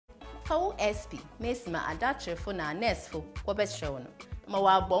Pau SP, Mesma Adache for na nurse for Quebec show. Ma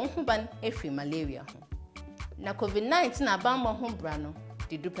wa bon huban every malaria. Na COVID-19 abamba humbrano,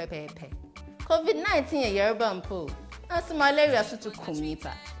 di du pepe. COVID-19 a yerbam po. As malaria so to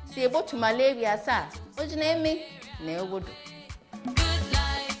kumita. See about to malaria, sir. What's your name? Me? No would.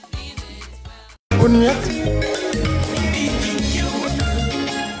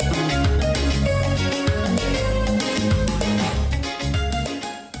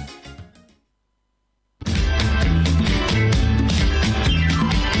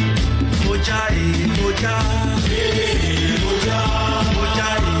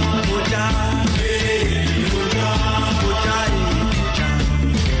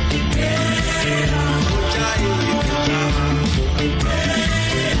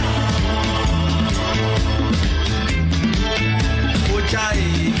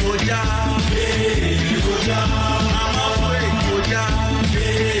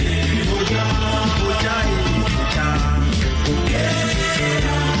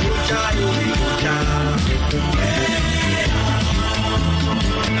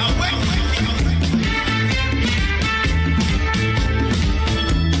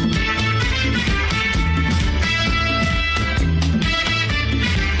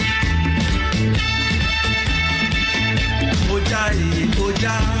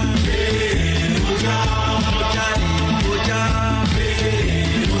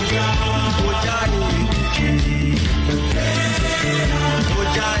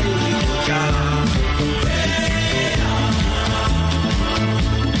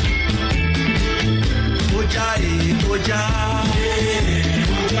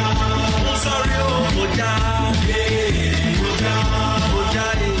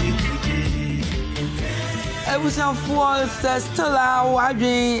 Still our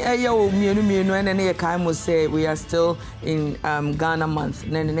and say we are still in Ghana month.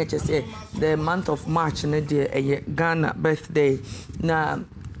 Say the month of March Ghana birthday. Now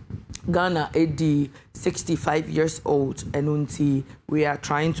Ghana AD 65 years old and we are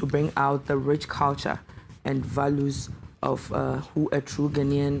trying to bring out the rich culture and values of who a true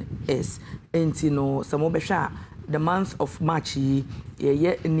Ghanaian is. And the month of March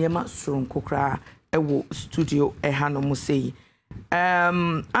Niema Strong Kokra ewo studio ehano mo sei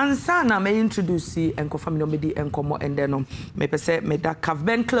ansa na me introduce enko family me di enkomo ende no me pese me da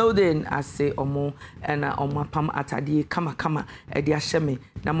Cavben clothing ase omo na omo pam atade kama e di ahye me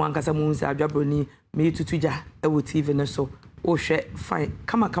na mo ankasa mo nsi adwabroni me tutuja ewo TV no so o hwe fine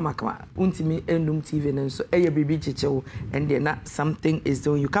kama untimi endum TV no so eye bibi chichewo ende na something is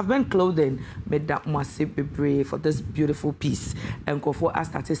doing you Cavben clothing me da mwase bebre for this beautiful piece enko for I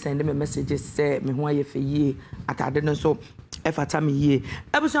started sending me messages say me ho aye fe yie atade no so efata me yie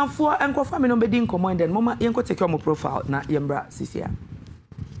ebusanfo enko fa me no be di nkomo ende mama yenko take your profile na yembra sisia.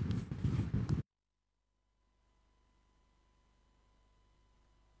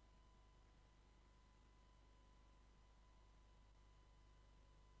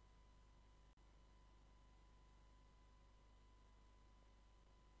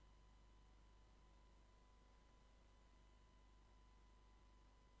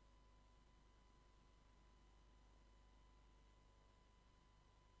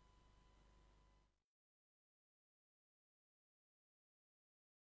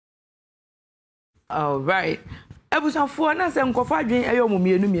 All right. Ebusanfo na se nkofa adwen eyo mo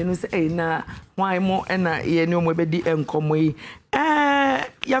mienu se na hwan mo na ye ne mo bedi enkomo yi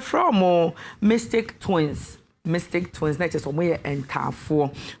ya from Mystic Twins na just omo ye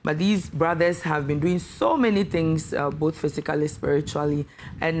entafo, but these brothers have been doing so many things both physically, spiritually,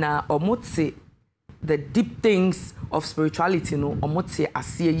 and omotse the deep things of spirituality no omotse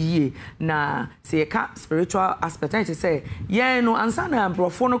asie yie na se ka spiritual aspect I say yeah no ansa na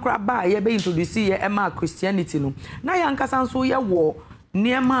brofo no kra ba ye be introduce ye ema Christianity no na ya nkasa nso ye wo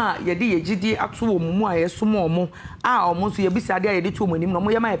niema ye de yegidi ato omumu a ye somo omo a omo so ye bisade a ye de to omonim no mo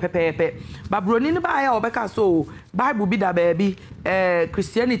ye ma ye pepepe babroni ne ba ya obeka so Bible bi da baby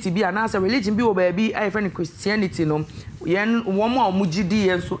Christianity bi anasa religion bi wo baby I friend Christianity no yen womo omugidi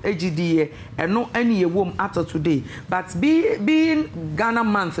ye so egidi ye eno ani ye wom after today but being Ghana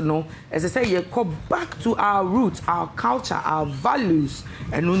month no as I say ye go back to our roots, our culture, our values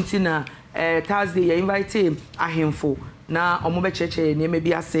and untina Thursday ye invite ahemfo na omobe cheche ne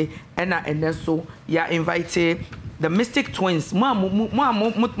maybe ase and so ya invite the Mystic Twins mo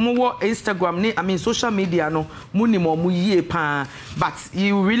Instagram I mean social media no muni mo yie pa but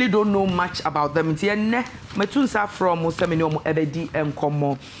you really don't know much about them nti enne metunsa from mo semeni mo ebedi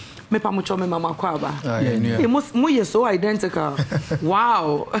enkomo me pa mo chome mama kwa ba mo ye so identical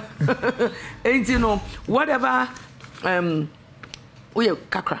wow and you know whatever we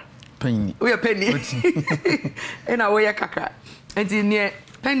kakra Penny. We are penny. And our way kaka. And in near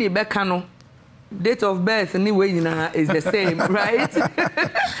penny Beccano. Date of birth anyway is the same, right?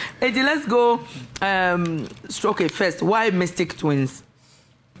 And let's go stroke it first. Why mystic twins?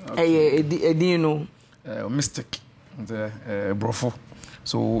 Okay. Do you know? Mystic, the brofo.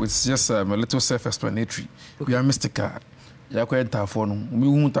 So it's just a little self-explanatory. We are mystic. You are quite taphone. We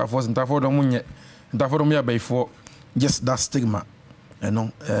won't have force and taphone. Taphone by four. Just that stigma. You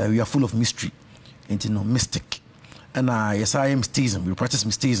know, we are full of mystery. And you know, mystic. And yes, I am mysticism. We practice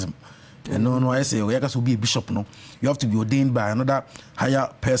mysticism. And no, I say, you have to be a bishop. No, you have to be ordained by another higher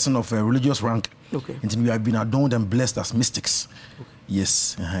person of a religious rank. Okay. And we have been adorned and blessed as mystics. Okay.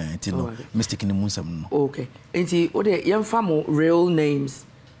 Yes, mystic in the moon. Okay. And what the young family real names?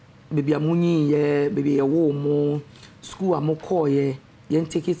 Baby Amuni, yeah, baby a war more school a more core, yeah. You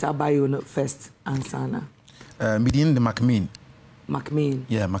take it by you first answer. Median the MCMAINE. MCMAINE.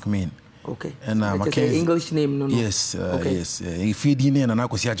 Yeah, MCMAINE. Okay. And McKenzie. English name, no. Yes, okay. Yes. If you didn't and I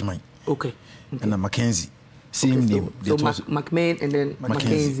was Yajmine. Okay. And McKenzie. Same name. So MCMAINE and then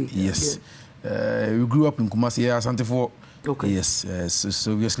McKenzie. Yes. Yeah. We grew up in Kumasi, Asante for. Okay. Yes,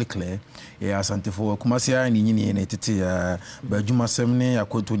 so obviously clear. Yeah, Asante for Kumasi and Yini and Titi, but Juma Semne, I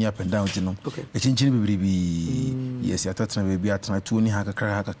quote Tony up and down, you know. Okay. A chinchini baby. Yes, I thought maybe I tried to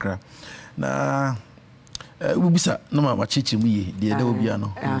Hakakra. Nah. We be no ma chichi we the other be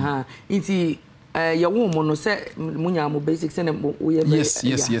no. Iti your woman no say munya mo basics and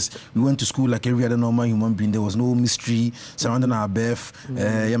yes. We went to school like every other normal human being. There was no mystery surrounding our birth.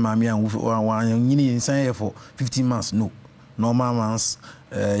 Yeah, mommy and we inside for 15 months. No. Normal months,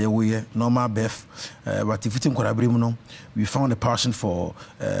 normal birth. But if you think we found a passion for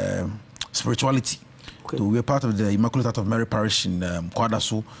spirituality. Okay. So we are part of the Immaculate Heart of Mary Parish in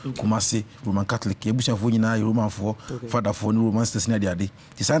Kwadaso, Kumasi, Roman Catholic. Ebusia for you Roman for Father for Roman Station the day.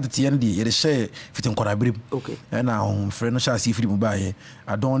 The sanctity and the share fitting Korabrim. Okay. And now friend shall see free mobile.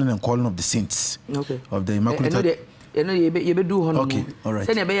 Adorning and calling of the saints. Okay. Of the Immaculate Heart. You know, you be do honor. Okay, all right.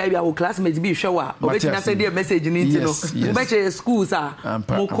 Send your classmates be shower. But you send a message in it, no. But schools are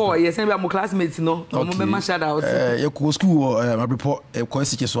more call. Yes, send your classmates, no. Okay. My shout out. You call school or report. You call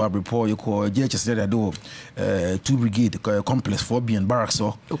CURSES or report. You call JHS. They do 2 brigade complex 4B and barracks.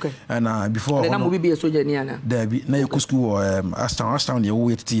 So okay. And before. Then I'm be a soldier near. There be now you call school or Ashtown. You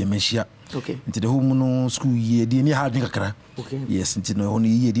wait to Meshia. Okay. Into the home school year, the near hard nigga. Okay. Yes, into no only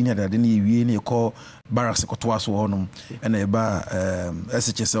year dinner that then you call barracks or twice on and a bar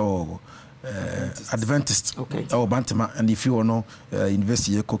SHS or Adventist. Okay. Or Bantama, and if you know, invest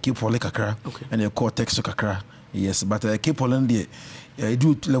your keep for like a cra and your core text to cra. Yes, but keep on the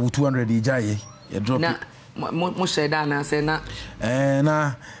do level 200 jay, a drop. Most said that say na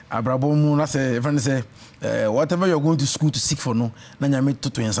Abrabom, that's a friend say. Whatever you're going to school to seek for, no, Nanya made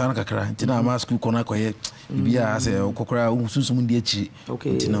to Yansana Kakra, Tina school Konako, Bia as a Kokra, Susumundi,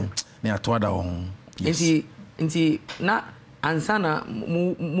 okay, Tina, near Twada on. Inti, na Ansana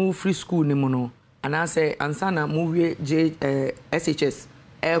move free school Nimono, and I say Ansana move SHS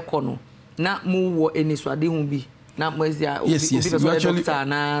Air Kono, not move any swadi won't be. Not yes, we actually,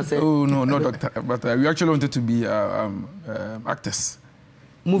 oh no, not doctor, but we actually wanted to be actors.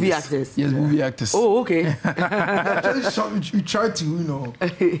 Movie actors? Yes, movie actors. Oh, okay. We tried to,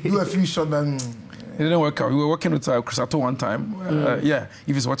 do a few shots and it didn't work out. We were working with Crisato one time. Yeah,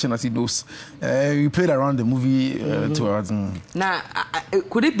 if he's watching us, he knows. We played around the movie towards. Now,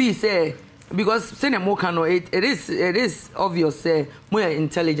 could it be, say, because saying it is obvious, say, more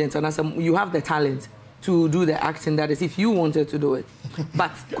intelligent and you have the talent to do the acting, that is, if you wanted to do it. But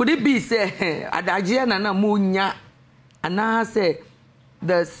could it be, say, Adajia Nana Munya, and now say,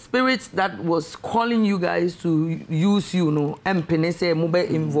 the spirit that was calling you guys to use and penese mobile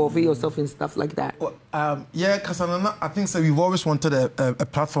involve yourself in stuff like that? Yeah, because I think so we've always wanted a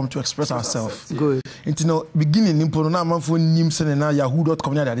platform to express ourselves. Good. And beginning in Pona, my phone names and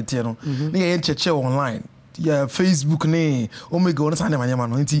yahoo.com online. Yeah, Facebook ne Omega on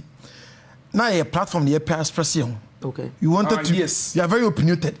Sunday. Now a platform the expression. Okay. You wanted to yes. You are very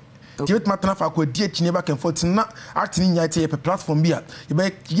opinionated. Tiet matana fa ko die chine back and forth na acting nyate a platform bia you be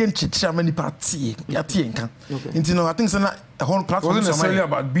yen chichira many party ya tie nka ntino I think so na a whole platform wasn't necessarily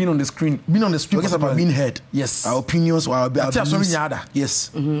about being on the screen it's about being heard. Yes, our opinions or our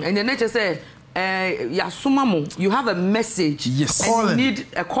yes. And the nature say you have a message. Yes, and you need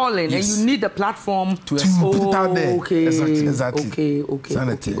a calling, and you need a platform to put it out there. Okay, exactly.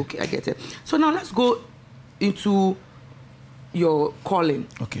 Okay, I get it. So now let's go into your calling.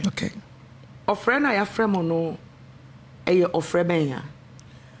 Okay. Offre na ya frɛ mo no offre ben ya.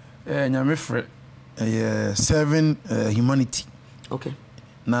 Nyame frɛ serving humanity. Okay.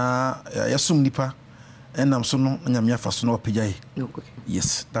 na yasum nipa enam so no nyame afa so no pejai. Okay.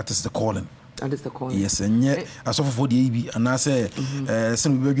 Yes, that is the calling. That is the calling. Yes, and yet asofo for the abi and I say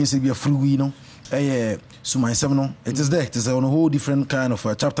some we begin say be a free no so my seven it is there. It is on a whole different kind of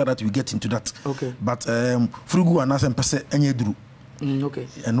chapter that we get into that. Okay. But frugu and as pese enye duru. Okay.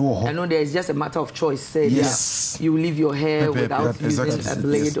 I know there is just a matter of choice. Say yes. You leave your hair without using a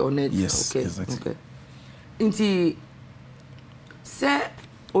blade on it. Yes. Okay. Exactly. Okay. Inti say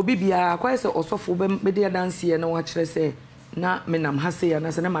obi bia kwa say osofo be dey dance here na wa kire say na menam ha say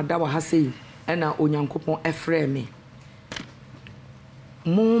na say na madawa ha say na onyankopon efre me.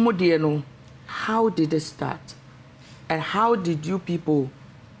 Mo de no, how did it start? And how did you people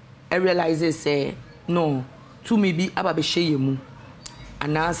realize it say no to me be aba be hye mu?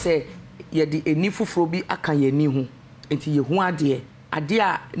 And I say ye di eni foforo bi aka ye ni ho. Enti ye hu ade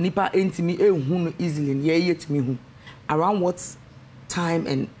a nipa entimi ehunu no easily ye yetimi hu. Around what time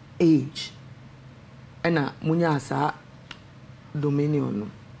and age? Ena munya asa dominion no.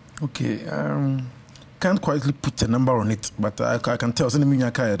 Okay, can't quite put a number on it, but I can tell. At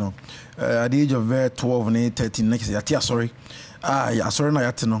the age of 12 and 13, next year, sorry, sorry,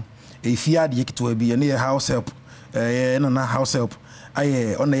 no, no. If you had to be a house help, house help,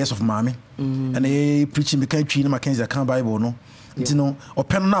 on the years of mommy, and preaching the country in McKenzie account Bible, no, you know, or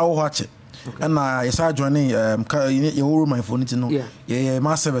pen now watch it. And I started joining your my phone, you know,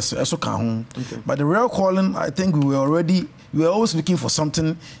 my service, but the real calling, I think we were always looking for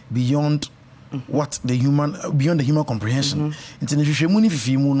something beyond what the human comprehension. International money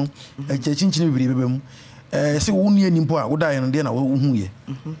for no, a chinchin baby. Say only any poor would die and then I will ye.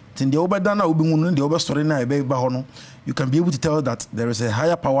 Tin the Obadana will be moon, the over story now, baby Bahono. You can be able to tell that there is a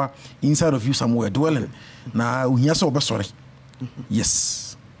higher power inside of you somewhere dwelling. Now we are so sorry.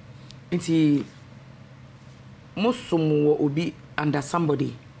 Yes. Inti most will be under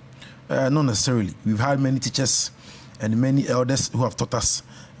somebody. Not necessarily. We've had many teachers and many elders who have taught us,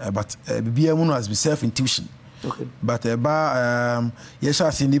 but BBM has been self-intuition. Okay. But yes,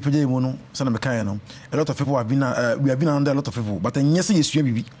 I see the mono, son of a lot of people have been we have been under a lot of people, but yes, yes,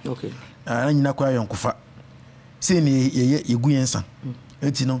 you okay. And you know, young Kufa saying ye guyensa.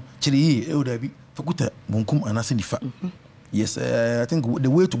 It's no chili, it would be for good bunkum and asking the yes, I think the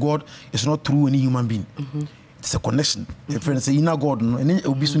way to God is not through any human being. It's a connection. A friend say, "Ina God, and then it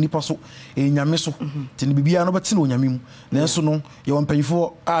will be so nipa so, Yameso, Tin Bibia, no, but Sino Yamim, Nelson, no, you want pay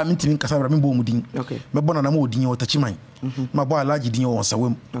for meeting Cassava Mudin. Okay, but Bonamo Dino or Tachimine. My boy, large Dino on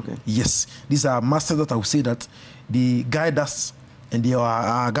Sawim. Okay, yes, these are masters that I would say that they guide us and they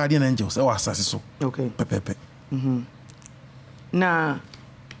are guardian angels, our assassins. Okay, Pepe. Now,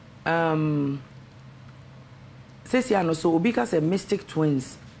 says no, so because a mystic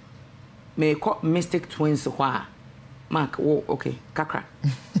twins. May call mystic twins wha Mark, oh, okay, Kakra.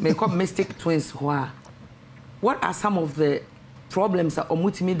 May call mystic twins wha. What are some of the problems that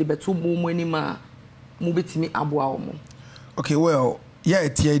omutimi de betu muenima mubitimi abuaomo? Okay, well, yeah,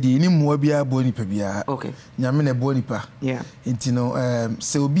 it's the ni muabia boni pebia. Okay. Nyamene boni pa. Yeah. You know,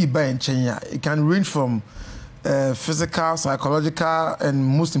 so be by in Kenya. It can range from physical, psychological, and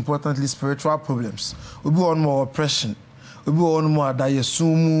most importantly, spiritual problems. We be on more oppression. We be on more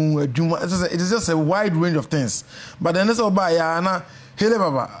diasumu. It is just a wide range of things. But then it's all by na hele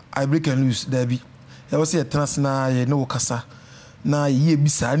baba. I break and loose. There be. I was a trans na ye no kasa. Na ye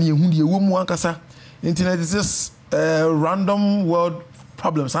bisa ni hundi ye womu ankasa. Internet is just random world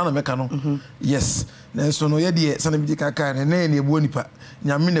problems. Ana mekano. Yes. So no ye die sana bi kaka na ne ebu nipa.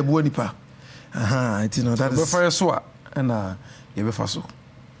 Nyame na ebu nipa. Aha, you know that is. Be fire so na ye be fa so.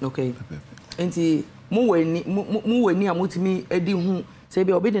 Okay. Enti mu weni amutimi edi hu say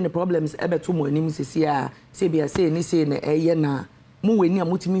be obi the problems ebeto mo anim sisia say be say ni say na eye na mu weni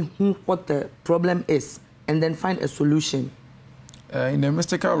amutimi hu what the problem is and then find a solution. In the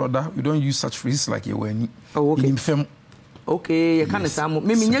mystical order, we don't use such phrases like ye weni. Oh, okay. In okay, you can't say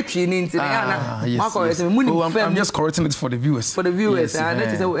me nya twi ni nti na I'm just correcting it for the viewers. For the viewers,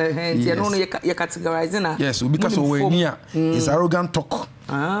 that is you know you categorize na. Yes, because weni is arrogant talk.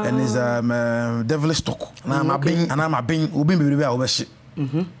 And is devilish talk. And I'm a being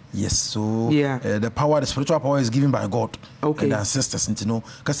yes, so the power, the spiritual power is given by God and the ancestors, you know,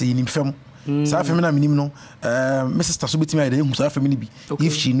 because in him Mrs. Tasubiti,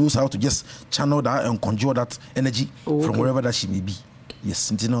 if she knows how to just channel that and conjure that energy from wherever that she may be.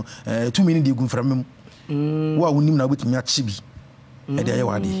 Yes, you know, 2 minutes they go from him. What we need now with me at Chibi. You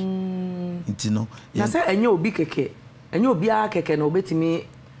know, and you'll be keke. And you'll be a keke no betimi.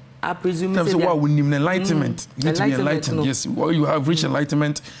 I presume so what we need enlightenment. You need to be enlightened. No. Yes, while you have reached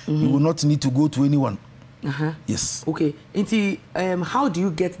enlightenment, you will not need to go to anyone. Yes. Okay. How do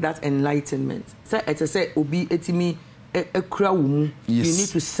you get that enlightenment? Say obi etimi ekura wumu. You need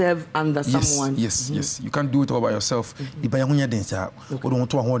to serve under someone. Yes. You can't do it all by yourself. The bayahunya densa. Odo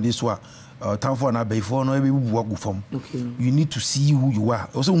want to hold this one. Time for na before no be work from. You need to see who you are.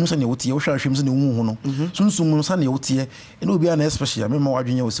 Also unsa na wotie, wo hwa hwem se na wu no. Sunsun unsa na wotie. E no bia na especially me ma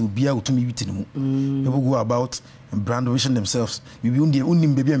wadwenya wo se bia otumi bitini mu. People go about and brand vision themselves. We be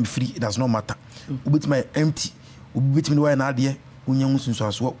undim baby am free, it does not matter. Ubit my empty. Ubit me why na de unya sunsun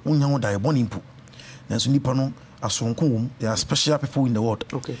aso, unya ho dai boni mpo. Na so nipa no asonko wom. There are special people in the world.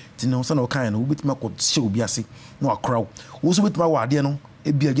 Okay. Tino unsa na kan na ubit ma ko show bia se no akra. Wo so ubit ma wa de no I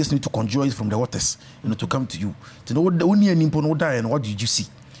just need to conjure it from the waters, to come to you. To know the only nimpo no die and what did you see?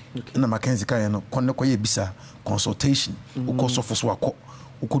 In the McKenzie kind of bisa consultation, or course of swako,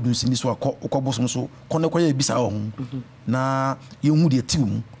 who could do this work, or cobos so, connequay bisa on. Na you moody a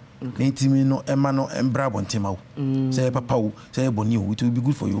tomb, Natimino, Emano, and Brabant Timau. Say Papa, say Bonu, it will be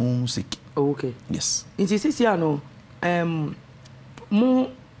good for your own sake. Okay. Yes. In Siciliano,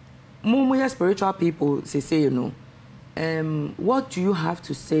 more spiritual people say, what do you have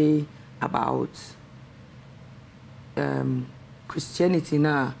to say about Christianity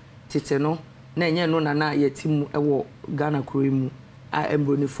na titeno na enye no na yetimu ewo Ghana kurimu a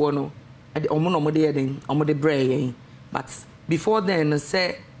embronifo no omo de yeden omo de bray, but before then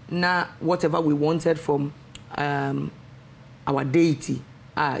say na whatever we wanted from our deity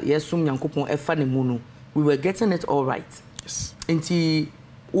yesum yankopon efa ne mu no, we were getting it all right. Yes. Enti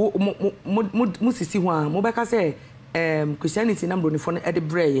musisi ho a mo beka say Christianity number on phone at the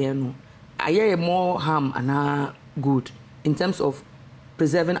brain, no. I hear more harm and good in terms of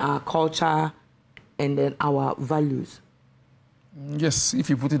preserving our culture and then our values. Yes, if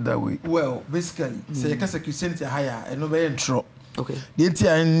you put it that way. Well, basically, say Christianity higher and no very intro. Okay. The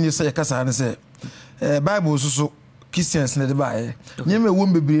entire you say say Bible so Christians na the buy. Nyeme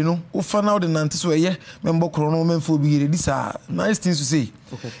won bebre no, wo fa na wo de nante so ye membo kro no memfo bi re dis nice things to say.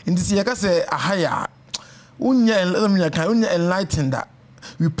 Okay. In this you say a higher unya enlighten that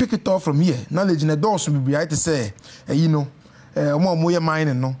we pick it off from here. Knowledge in the doors will be right to say, more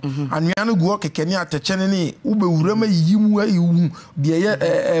mining no. And we are no go kekeni atechene ni ube urema yimu yimu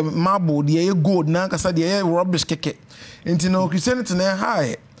the marble the gold na kasa the rubbish keke. Enti no Christianity na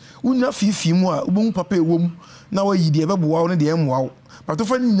high. Unya fifi mu a ubon papa ewom na wa yi de beboa no de emwa. But to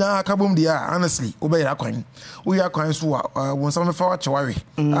find nya kabom de honestly obey akwan. We are kwan so won some fa chawari.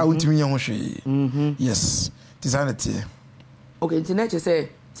 I want me yan hwe. Yes. Design. Okay, internet say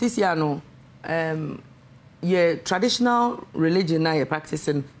sisiano ye traditional religion na ye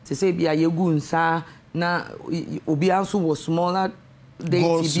practicing to say bia ye gu nsa na obi anso was smaller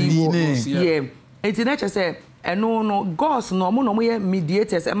deity yeah. Internet say no gods no mo ye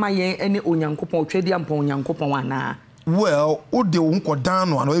mediators e ma ye any onyankopon twedi ampon onyankopon ana. Well, o de unko down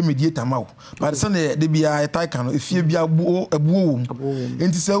no na mediator ma. But say de bia taika no efie bia abuo.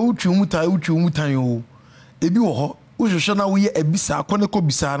 Enti say utwi umutan o. Ebi wo ho wo hwehwe na wo ye abisa akone ko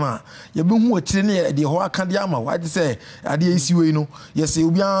bisa na ye be hu akire ne de ho aka de ama wa de say ade isi we no ye say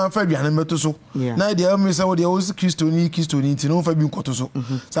obi an fa duane meto so na de am say wo de wo kristoni ti no fa bi nkoto so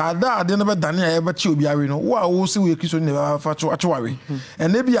sa ade no be dane ya be che obi awe no wo a wo se we kristoni ne ba fa achewawe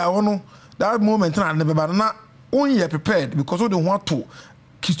and e bia wo no that moment na ne be ba na onye prepared because wo de ho ato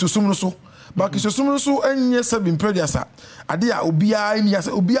kristosum no so but kristosum so enye sabin prediasa ade a obia ni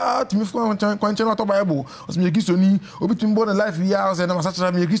asa obia timi kwanche no to bible o se kristoni obi timi born life ya o se na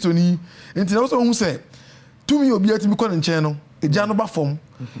masacha me kristoni enti na so hu se tumi obia timi kon nche no eja no ba form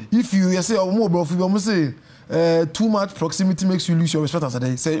if you say o mo bro fi o say too much proximity makes you lose your respect as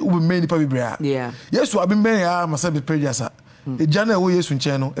they say we many people bra yeah yes we have been ya masabe prediasa ejana wo yesu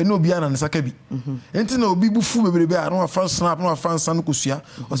nche no ene obi ana nsaka bi enti na obi bufu bebrebe a no afa snap no afa nsa no kosua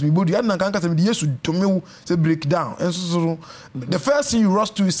osmi bodu ana kan kasa me yesu tomewu say break down enso the first thing you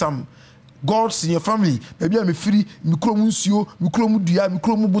rush to is some gods in your family maybe am free mikromu nsuo mikromu dua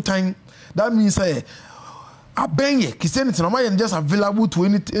mikromu butan that means say abenye Christianity no ma just available to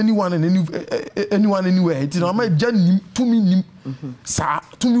anyone and anyone anywhere it no ma janim to me nim sa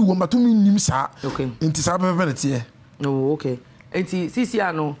to me wo ma to me nim sa okay enti sa bebe oh, okay. Enti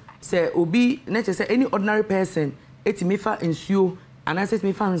sisiano say obi na say any ordinary person etimi fa nsuo anase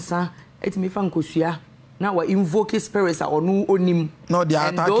etimi fa nsa etimi fa nkosua na wa invoke spirits or no onim no they are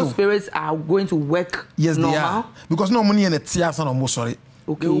and those spirits are going to work yes normal. They are because no money in the tiasa no mo sorry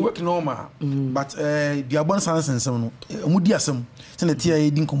okay. They work normal but the abon sense no mudi asem se na tia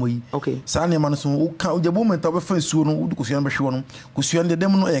edin komo yi okay sa na ma no so o ka o jabo menta be fa nsuo no udu kosua no be hwe no kosua no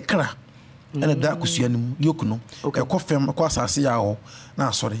dem no e kra ena da kosua nim yoku no e ko fem ko asase ya ho na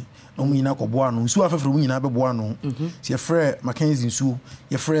asori na mu nyina kɔboa no nsuo afɛfɛ mu nyina bɛboa no si yɛfrɛ McKenzie nsuo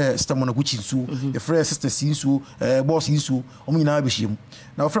yɛfrɛ Sister Monaguchi nsuo yɛfrɛ Sister C nsuo boss nsuo ɔmo nyina bɛhyia mu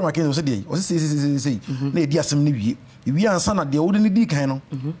na wɔfrɛ McKenzie ɔsɛ deɛ ɔsɛ sei na yɛdi asɛm no wie ansa na deɛ wode ne di kan no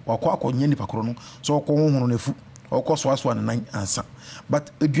wakɔ akɔnyɛ nipa koro no so ɔkɔ hohono no afu ɔkɔ soasoa ne nan ansa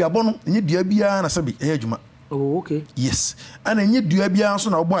but aduabɔ no ɛnyɛ dua biara na sɛ bi ɛyɛ adwuma. Oh, okay. Yes. And then you do a bia so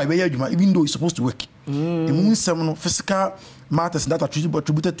now boy even though it's supposed to work. The moon some physical matters that are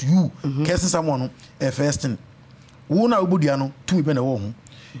attributed to you. Casting someone first thing. Wona obudiano to me bena wo ho.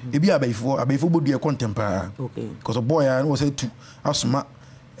 E bia abefo bodu e contemporary. Okay. Because a boy I was say to asma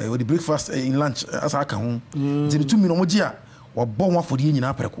with the breakfast in lunch as aka ho. Nti 2 minutes mo gi a wo bon wa fodi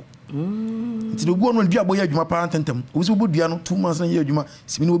nyina preko. Nti do go no bia boy adwuma pa antentem. Wo se obudiano 2 months na ye adwuma.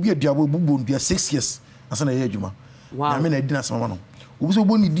 Simi no obi aduabo bubu ndua 6 years. Asana ye adwuma. Wow. Na me na edina sama no. Obi so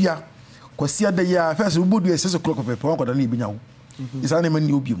boni dia kwasi ada ya first obodu e 6 o'clock pepe won kwada na ebinya wo. Isa na me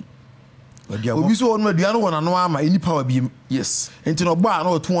ni obium. Obi so on dua no wona no ama eni power biem. Yes. Enti no gba na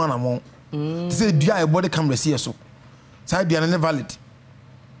otu anamo. Ti say dua e body camera see so. Say dua na valid.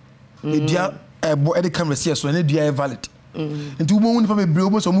 E dua e body camera see so na dua e valid. Enti wo mu nipa bebre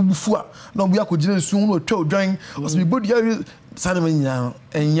obo so mu bufu a na obi akogina nsu no otwa odwan o so body ya sana manya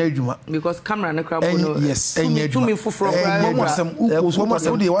enya adwuma because camera na crab no yes enya adwuma tumi foforo crab wasam uko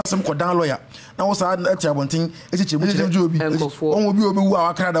wasam de wasam ko dan lawyer na wo sa ati abonten echiche obi on obi obewu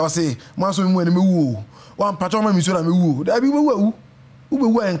a wakra da wase man so mu ene mewu o wan pacho ma mi so na mewu da bi wewu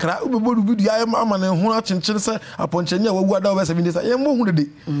ubewu enkra ubebodu video ama na ho achenchere se aponchenya wawu da obe 7 days ye mo hu de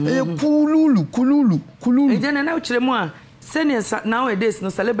ye kululu ejene na ukire mu a senior nowadays no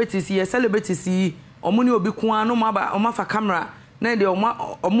celebrities omuni obi kwa no ma camera na de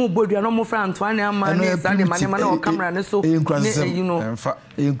omo bodua no mo fra Antoine ama ne sane mane na camera ne so you know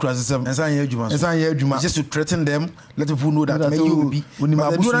criticism ensan ye adwuma just to threaten them let people know that may you be oni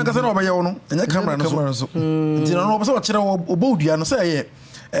ma bosu na kasa na obaye wo no enya camera no so nti no obo so kire obodua no say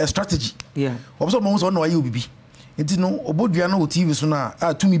ye strategy obo so mo so na waye obibi nti no obodua no TV so na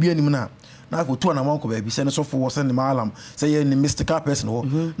tumi bi anim na afo to na manko ba bi se ne so for se ne malam say ye ne mystical person ho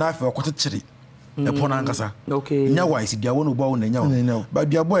na afo okotekire epona ankasa okay nya wise dia won obo na nya ba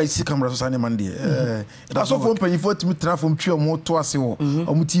dia boy see camera so sane man de da so for mpanyifo timi transform twa mo to ase wo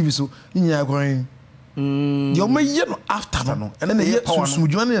omo TV so nya gwan yo me no after no and then ye so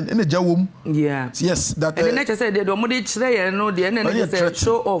juan and jawom yes that and then say de omo de kire ye no de and then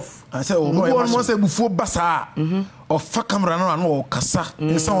show off I say o mo say before basa of fa camera no kasa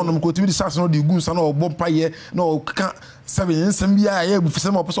nsa wonom ko timi sas no de gu nsa no obom paye no ka 7 nsem bia ye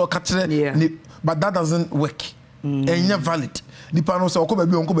bufise mo person ka kire ni but that doesn't work enya valid nipa no say okoba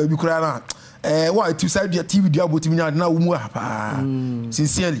bi kura na why TV dia botimi na wo mu ha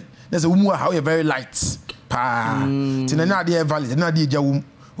sincerely there's a woman how you very light pa tina na dey valid na dey jawum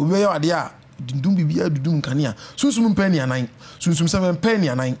obi ye ade a dundum bibia dudum kanea sunsum penny anan sunsum 7 penny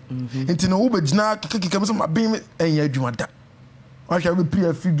anan entina wo bagina kekeke so maben enya adwuma da wahwa be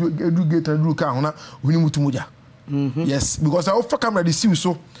pre video edu gate edu ka ho na oni mutumuja yes because I offer camera the see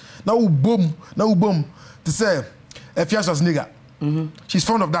so na wo bom to say a fiasos nigga she's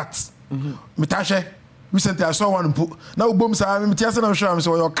fond of that mitashe recently I saw one now boom say me tiasa na show am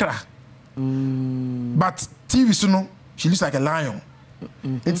say your cra but TV so no she looks like a lion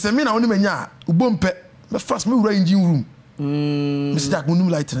it's a me na oni menya ubom pe me first me wura engine room Mr. Jack munum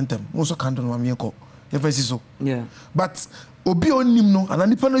light tentem won so candle no am yenko ye face so but obi onim no ana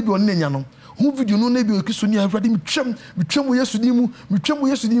nipa no bi on nenya no hu video no na bi okiso ni awrade me twam yesu ni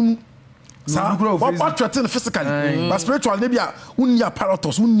mu sa what threaten physically but spiritual maybe unni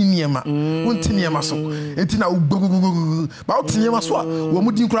apparatus unni niema unti niema so enti na ba uti niema so a wo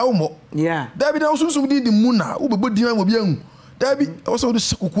mudi nkura wo mo da bi na sunsun di mu na wo bebo di na wo bi ahu da bi wo so do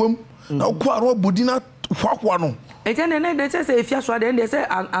kokoam na wo kwa ro bodi na hwahwa no ejene ne de say efia so de say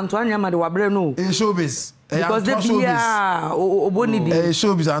Antoine Amade wabre no showbiz because the bia oboni di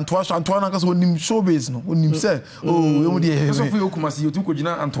showbiz Antoine aka so nim showbiz no onim say we mu di so fu yokumasi yotu ko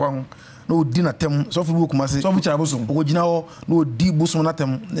gina Antoine no dina tem so fu kuma se so fu chara bosom o gina ho no di bosom na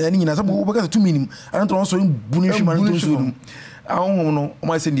tem ni nyina so bo ka 2 minim an to so bu ne hwima no so ahom no o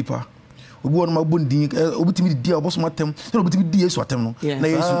ma se ndipa obi won ma bondi obi timi di bosom atem so obi timi di Yesu atem no na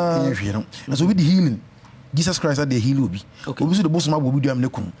Yesu hwe no so obi di healing Jesus Christ at the heal obi obi so the bosom abo obi do am ne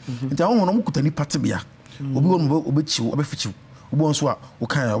kum nti ahom no mo kutani patebia obi won obi chiwo obi fichiwo obi won so a o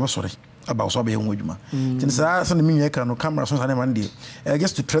kan ya obi sore about so be ho adwuma tin say so me nyeka no camera so say man dey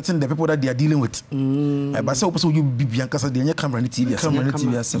just to threaten the people that they are dealing with but say opose you bibia nkasa dey nya camera ni TV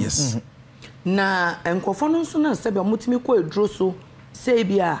yes na enkofo no so na se be omotimi ko edro so say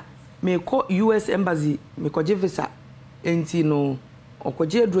bia me ko US embassy me ko je visa enti no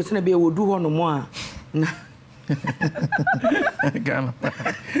okoje aduro se na be wodu ho no mo a Ghana.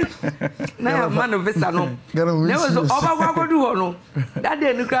 Na man of visa no. There was oba go do ho no. That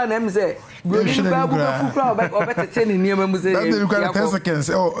day no cry na me say bro ni ba bu fu cry oba tete ni niam mu say. That day no cry 10 seconds.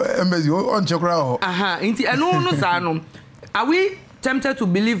 Oh embassy on check cry ho. Aha, nti eno no sa no. Are we tempted to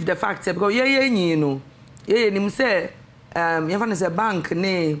believe the fact because ye nyi no. Ye nim say you have say bank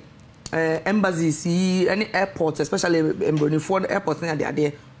ne embassies any airports especially in Brunei airports na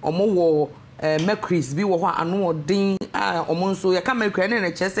there omo wo mercuries be wo anu odin omo nso ya ka mercury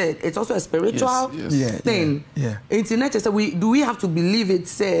na say it's also a spiritual thing. Internet say we have to believe it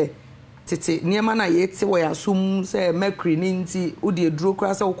say tete niema na ye te wo ya sum say mercury ni nti wo de duro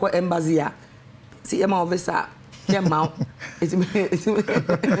kra say wo ko embassy a see ema officer the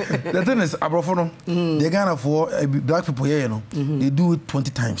thing is abrofono they Ghana for black people here, you know, they do it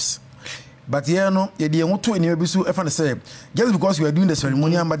 20 times. But here, no, they want to anyway. So, if I say just because you are doing the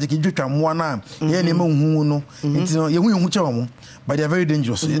ceremonial magic, you can one now. Here, they no, it's no, you but they are very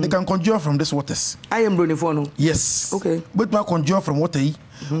dangerous. They can conjure from these waters. I am Brunei for no. Yes. Okay. But I conjure from water. We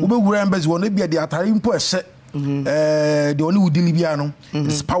remember one be the Atari per se. The only would deliver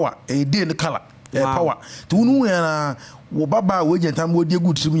is power. A day in the color. Power. To know na wo baba we gentam wo de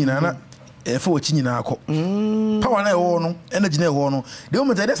good to me na for chinyi na akọ power na ho no energy na ho no the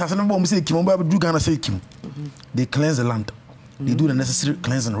moment they say no bom say kim ba do Ghana say kim they cleanse the land, they do the necessary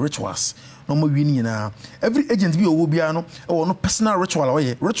cleansing rituals no mo wi ni na every agent bi owo bia no e no personal ritual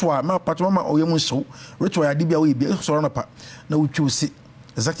oye ritual ma patro ma oye mo show ritual ya de bia we bia so na pa na wo twu see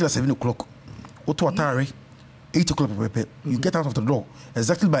exactly at 7 o'clock oto atare 8 o'clock pepe you get out of the door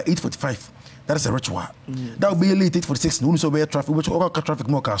exactly by 8:45. That is a ritual. That will be late 8:46. No, so be traffic. Which all traffic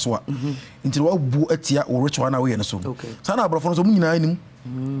more kaswa. Until what bu etia or ritual na way and so. So now, brother, so many nine.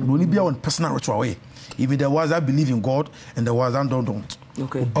 Only be on personal ritual way. Even there was I believe in God, and there was I don't.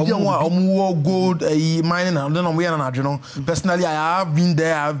 Okay. Gold, mining, and then we are an personally, I have been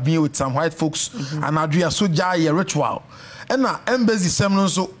there. I've been with some white folks, and I do so jay a ritual. And now embassy seminar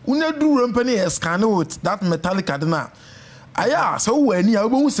so una do company scan with that metallic adena. Aya, so when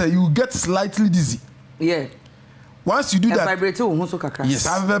you say you get slightly dizzy. Yeah. Once you do that, yes,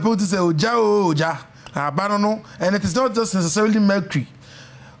 I have people to say oja, abanono, and it is not just necessarily mercury.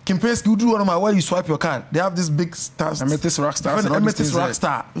 Campaigns you do one of my where you swipe your card. They have this big stars. Amethyst rock stars. Amethyst rock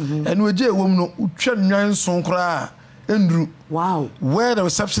star. And we just woman Andrew. Wow. Where the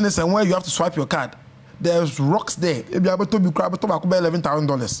receptionist and where you have to swipe your card. There's rocks there. If you able to be crab,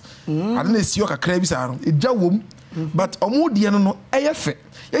 $11,000. I don't see your crabby sound. It just womb. But Omo no AF.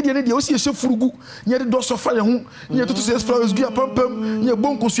 Yet you see a chef fugu, near the door of fire, near to say flowers, gear pump, near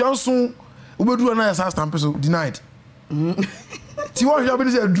Bonco Sianson, who do an ass person denied. Tiwa Jabin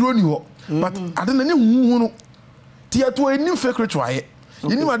is a drone you, but I don't know. Tia to a new fake try.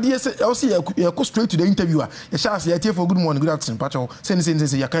 You know, my dear, I'll see you go straight to the interviewer. A chance here for good morning, good afternoon, Pacho, send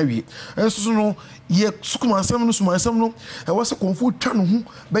your carry. And so, no, ye Sukuman 7 no, I was a comfort channel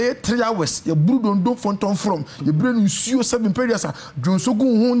by 3 hours. Your brood on don't fonton from your brain, you see your 7 periods. John so go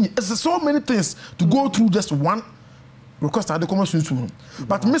home. There's so many things to go through just one request at the commercial.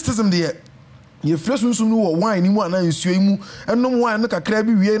 But mysticism there. You first no wine in one and you and no wine like a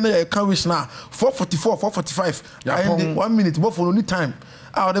crabby we na can wish now 4:44 4:45 I 1 minute but for only time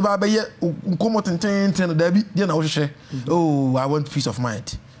ah the baba here come ten Debbie then I will share oh I want peace of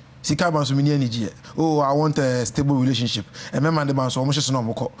mind sika ban so many energy oh I want a stable relationship and my man the ban so almost no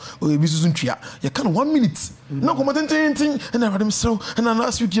moko oh you be so ntwa you can 1 minute no come ten and I them so and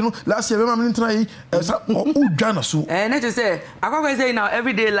last week you know last year my man try oh Ghana so and let you say I go say now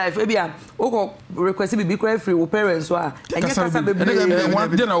everyday life maybe o request be cry free with parents so and get us be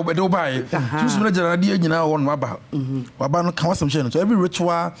one day na obedo buy choose me general dey nyina won waba no kan wasam share no so every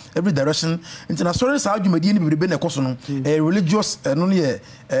ritual every direction international sa adwumadi ni be na ekoso no religious no ne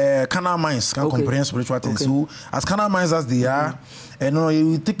carnal minds can comprehend spiritual things. So as carnal minds as they are,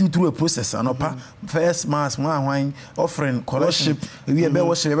 you take you through a process. And first mass, wine, offering, scholarship. We are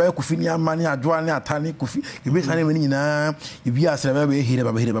worship. We are kufini money, adwani, atani, kufi. You be saying many na. You be as we here,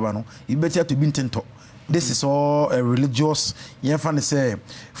 baba no. You better to be intento. This is all a religious. You find say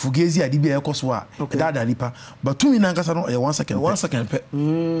fugazi adibi ekoswa. That nipa. But 2 minutes no. 1 second. 1 second.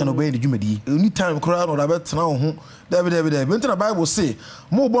 And obey the jumedi. Any time crowd or about now. David. But the Bible say,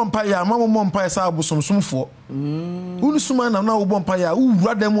 "Mo bompire, mama bompire sa abosomsom fo." Unu suma na bompire, who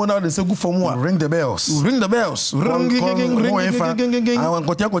rather them one out and say good for more. Ring the bells. Ring. I want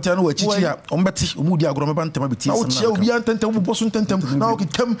kotia no chichia. Ombeti umudi agrome bantema biti. Na ochia obi antentem bosun tentem. Na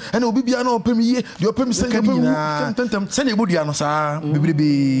okitem ene obi bia na opem ye. De opem se tentem. Se na ebudia no sa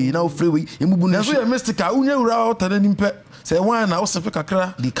bebrebe na ofrewe emubu na so ya mystica unya wura otane nimpe. Se wan na osefe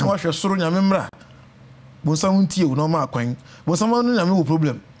kakra di kan hwe soro nyame mra. Bonsam ntie wo no ma akwan. Bonsam no nyame wo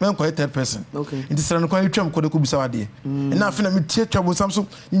problem. Men kwa third person. Okay. Inti sera no kwa twam ko de ko bisa wade. Na afi na me tie twa bonsam so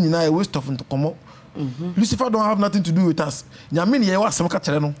nyina e waste of ntokomo. Lucifer don't have nothing to do with us. Nyame ne ye wa asem ka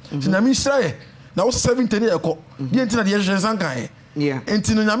kere no. Se nyame hira ye. Na wo 70 ne ekọ. Die nti na de ye hwensan kan ye. Yeah.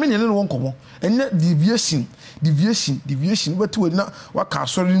 Enti no nyame ne ne won komo. Enye deviation but we na waka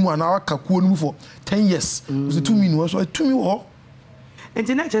asori mu ana waka kuo nu for 10 years. So 2 minutes so 2 mi wo.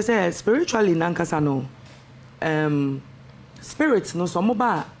 Enti na che say spiritually nankasa no. Spirits no so mo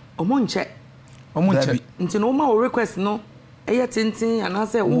ba omonche nti no ma request no eye tintin ana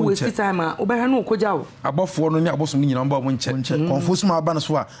say wo waste time a obehwe no okoja wo abofo no ni abosom ni nyina mba omonche confuse ma ba no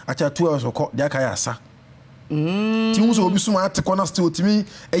so a acha 2 hours okọ de aka ya asa ti wo so obi so ma atekọ na still timi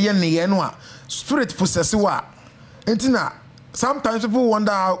eye ne ye no a spirit possess wa enti na sometimes people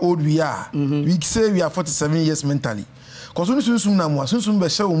wonder how old we are. We say we are 47 years mentally. Cause when sunsum na mo sunsum be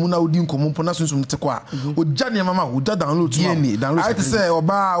hye omu na odi nkomo po na sunsum te kwa oja ne mama oja download ma I say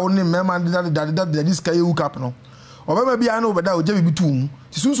oba oni mema that this guy hook up no oba bia na obeda oja bibi tu mu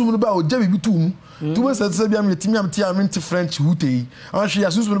sunsum no ba oja bibi tu mu tu we say bia me timi am ti am ti French hutei an hwe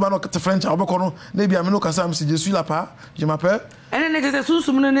ya sunsum no ba no te French obekọ no na bia me no kasa am se je suis là pas je m'appelle ene ne je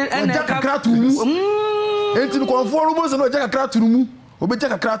sunsum no ne ene ka tu mu enti no konfo no bo se no oja ka tu mu obeja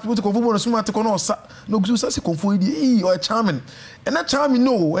kakra to konfo bo no suma te kono osa no gusu sa se konfo di o charming and that charming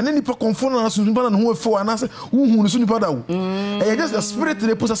no and any konfo na sunsun ba na ho afo ana se hu no sunu pada wo e just the spirit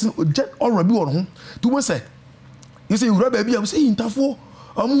they possessing jet already be on ho to we say you say you rubber be am say intafo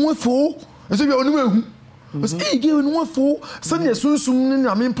am ho afo e say be onu ehu but e ge onu afo se ne sunsun ni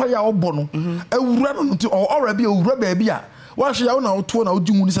ame mpa ya obo no ewura no to already ewura ba bia wa hwe ya na wo to na wo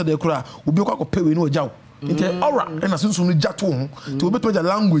di hu ni se de kura obi kwa kopewe ni oja wo inte aura na sunsun no jato ho to obeto ja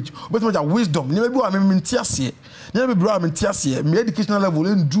language obeto ja wisdom ni be wa me ntiase ni be bro me ntiase me educational level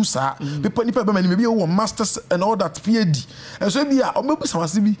en do sa people ni be me be wo masters and all that PhD and so bia o mebu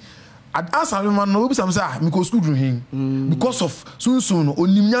samase bi answer me man no obi sam say me go school do hin because of sunsun no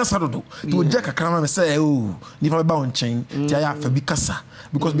onim nyansa dodo to je kakra me say oh ni fa ba on chen ti aya fa bi kasa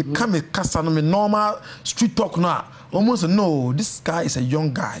because become a kasa no me normal street talk no almost no this guy is a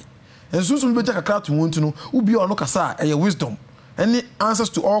young guy. And soon we better kakra to want to know who be ono kasa e wisdom any answers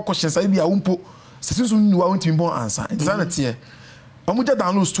to all questions I be a umpo since we want to be answer insanity e omuja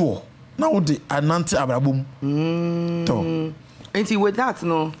download store now the ananti abrabom to enti with that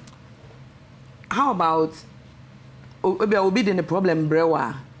no how about obi the problem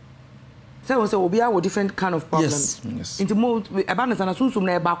brewa so obi have different kind of problems yes into more about na sunsum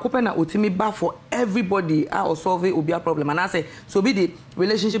na ba kope na otimi ba for everybody or solve obi problem and I say so be the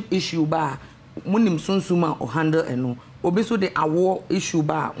relationship issue ba munim sunsuma or handle eno obi so the awo issue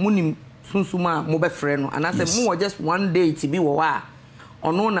ba munim sunsuma mo be frɛ no and I say mo just one day to be wo wa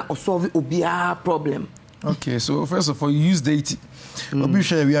ono na solve obi problem. Okay, so first of all, you use deity.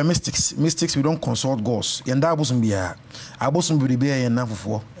 We are mystics. Mystics, we don't consult gods. Yenda abosum biya. Abosum bi be yenda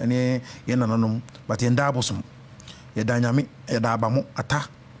fofo. Ene yenda nanom. But yenda abosum. Yeda nyame, yeda abamo ata.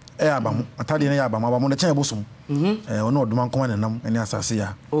 Abamo. Ata de na abamo. Abamo na chen abosum. Ono oduma nkoma na nam ene asase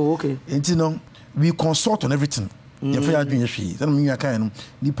ya. Oh, okay. Enti no, we consult on everything. Ye fa adwun ye hwe. Say no me kan no.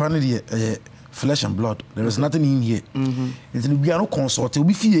 Nipa no de flesh and blood. There is nothing in here. It's we are no consult.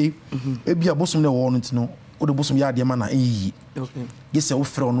 We fie e bia bosom na wo no ntino. O de bosom ya de ma na eyi. Okay. Yes, we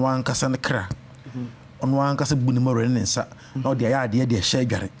frɛ ono ankasa ne kra. Ono ankasa bu ni moro ne nsa. Na o de ya de hye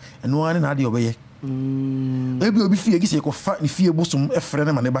adware. Eno ane na de obeye. E bia obi fie gise ko fa ne fie bosom e frɛ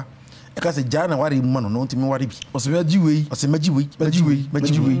ne ma ne ba. E ka se ja na ware mu ma no ntimi ware bi. O se maji wei.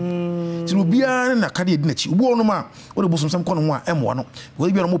 Ti no bia na ka de di na chi. Obo ono ma o de bosom sam ko no ho a emwo no. Wo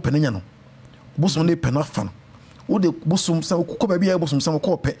bia no mo penanya no. Bosom ne pena fa no wo de bosom sa ko ba bia bosom sa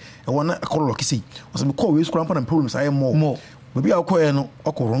ko pe e wona akololo kisi o se me ko we school ampa problems I more ba bia ko e no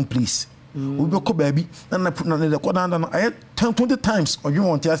o wrong place wo be ko ba bi na de ko na I 20 times o you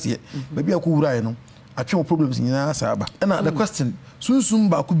want ase ba bia ko wura e no atwe problems nyina sa aba na the question sunsum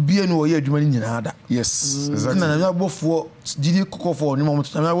ba ko bia no o ye adwuma ni nyina da yes exactly na na bofo gidi kokofo ni mo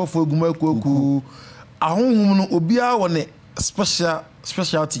na bofo eguma ku ahonhum no obia wona special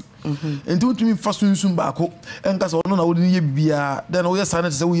specialty enti wotumi fa sunsum baako enka se ono na wodi ye bibia then wo ye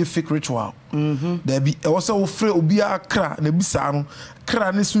silent say wo ye fake ritual da bi e wo se wo frɛ obi akra na bisa no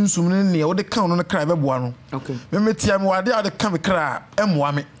kra ne sunsum ne wo de kan no kra beboa no okay me tia me wade ade kan me kra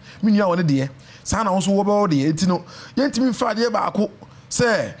emoa me nua woni de saa na wo so wo be wo de enti no yentimi fa de baako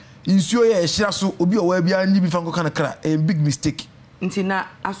se insuo ye ehira so obi o wa bia nyi bi fa nko kra a big mistake nti na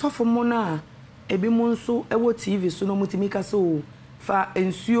asofo mo na ebi mo nso ewo TV so no mutimi ka so fa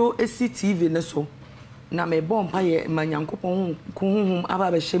ensuo esi TV ne so na me bompa ye manyankopon kuhunhum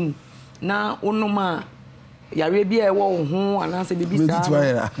aba be hyem na onoma yare bia ewo ho ananse bibi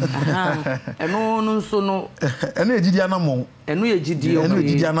saa eno no nso no eno ejidi anamon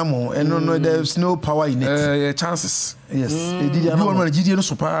ejidi anamon eno no there's no power in it chances yes ejidi anamon no ejidi no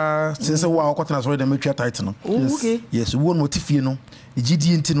super since wa okotena so dem metwa tight no yes wo no tifie no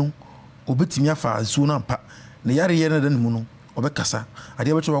ejidi enti no obetimi afa nsuo na mpa na yare ye na dan mu no obekasa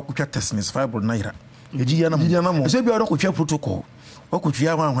ade becho wakotwa testness fiber naira ejidi anamon so bia wakotwa protocol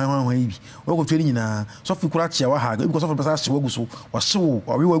wakotwa hwan ibi wakotwa ni nyina so fi kura chia wa ha because of person hye waguso wa hye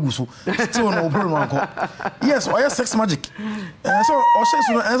wa we waguso still no problem anko yes or sex magic so o say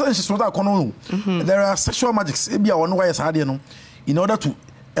so no so that kono there are sexual magics e bia won why say no in order to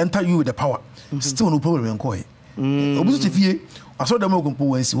enter you with the power still no problem anko obuso tifie aso dem ogunpo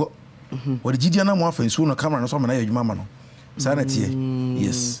wansi wo what the GD na mo afa nsuo no camera no so ma na yadwuma ma no sana tie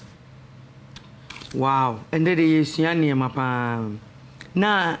yes wow and there is yanie mapa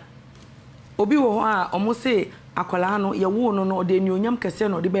na obi wo ho a omo se akola no ye wo no no de nyonyam kese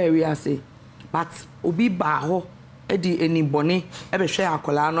no de ba wi ase but obi ba ho e di eni bone e be hwe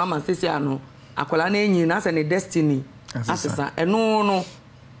akola no ama sese ano akola na enyi na se ne destiny asesa eno no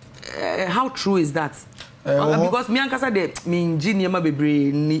how true is that because me ankasa de me engineer ma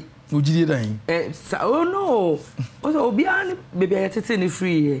bebre ni ojidi dan oh no obi an bebe ayetete ni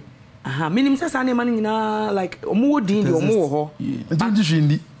free aha minim sesa na man nyina like omo wodin de omo wo ho nti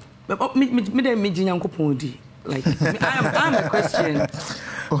jindi me dem me jinyankopon di like I'm a question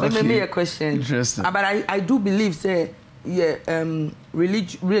okay. me a question but I do believe say yeah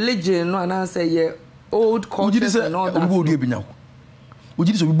religion no and say yeah old culture and all that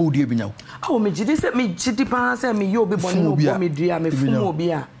ojidi so bi bodi ebinyawo ah me jidi say me jidi pa say me yo be boni no bo me dua me fumo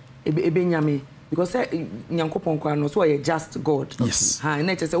obi a ebe nyame because nyankopon kwa no so you just God yes ha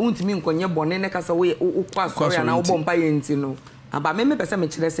na che say untimi nkonye bone ne ka say we kwa sorry na wo bompa yenti no aba me pese me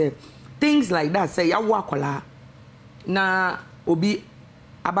kire say things like that say ya wo akola na obi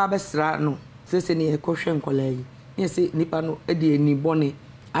aba besra no say ne ekohwe nkola yi ne say nipa no e de ani bone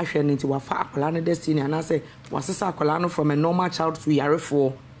ahwe ne nti wa fa akola no destiny and say wasesa akola no from a normal child to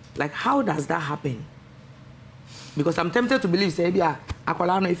yarefo like how does that happen? Because I'm tempted to believe say bia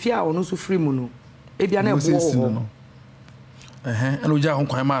akola no efia ono so free mu no ebia na ebo no and oja hon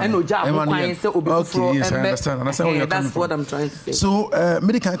kwan ma and oja hon kwan say obi fro and that's what I'm trying to say. So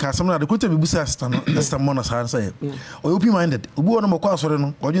medical can some na the kwenta bibusa sister mona sa say o open minded obi wono makwa asore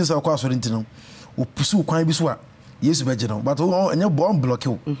no odwin say akwa asore ntino o pusu kwan bi so a Yesu beje no but enye bomb block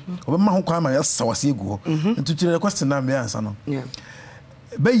o obema ho kwan ma ya sawase egu ho ntutire question na me answer no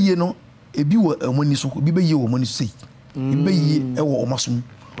bayiye no ebi wo amani so ebi bayiye wo amani so sei ebi bayiye e wo omasum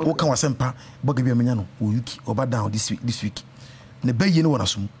wo kan wasempa boga bi amanya no o yuki oba down this week ne bayiye no wona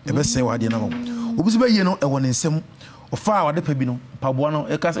sum e be sei wa de na mo obi so bayiye no e wo ne nsem o fa wa de pa bi no paboa no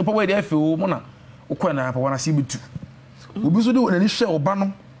e ka se paboa de afi wo mo na wo kwa na paboa na si bitu obi so de wona ni hwe oba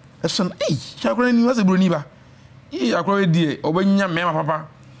no e so na chakora ni wase broni ba akora die obanya mema papa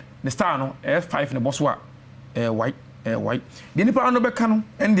the star no F5 ne boss wa white the nipa no be ka no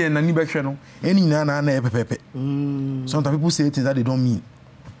and the nani be hwe no eni na pepepe sometimes people say things that they don't mean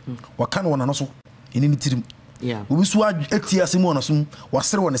waka no wona no so eni ni tirim yeah obi so atia asem wona so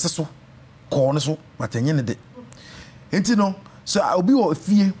wasere wona seso ko ne so matenye ne de enti no so obi wo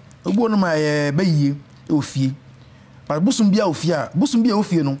fie obi no ma bayiye o fie but busum bia o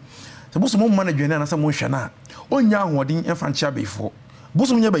fie no so busum mo manage na sa mo hwe na onya ahoden emfanchia beifo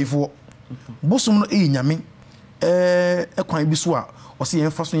busum nya beifo busum no nyame kwan bi so a o se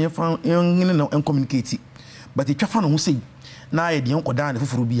yemfa so yemfa ngene no communicate but e twafa no ho sei na ye de enkoda na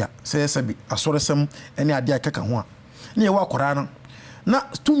fufuru bi a se bi asoresem ene ade akeka ho a na ye wa akora no na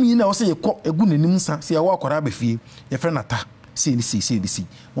tumi na o se ye kɔ egu nanim nsa se ye wa akora ba fie ye fre nata se ni si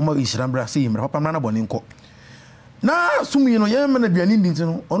mo ma ishirambra se yemra papa na bɔne nkɔ na tumi no ye mena duane ndi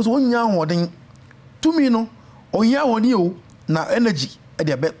ntino ono so onya ahoden tumi no onya ahoden o na energy e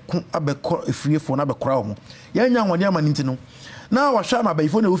de abekɔ efriefo na abekora wo ya nya ahoden ama ntino na wa hwa ma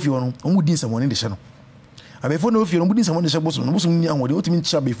bayifo na ofie no omu din samone de hye no abefo no fie no budi someone dey bosom no bosom ni anwode otimi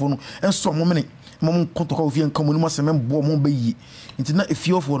nchi abefo no enso mo mene mo kontoka ofie nka mo ni mo asem bo mo bayi nti na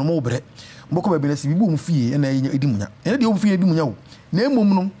efie ofo no mo bre mboko ba bi na si bibu mo fie na edimunya ene de mo fie edimunya wo na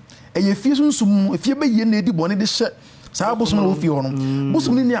emom no eye fie sunsum efie bayi na edi bone de hye saa bosom no ofie ho no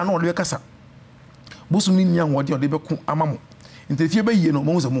bosom ni anu ode kasa bosom ni anwode ode beku amamo nti efie bayi no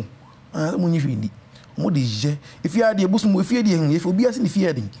mo zo mo mo nyi hwindi mo de je efie ade bosom efie de hu efie obi ase ni fie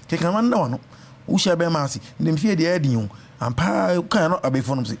ade keka man na wono wo hye be ma ase ndem fie de ade hu ampa kan no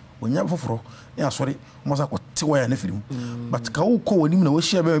abefo no se onya foforo ya asori mo sa ko tewa ya na firim but ka wo ko wani na wo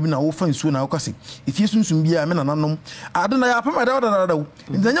hye be na wo fa nsuo na wo kase efie sunsum bia me nananom ade na ya pama da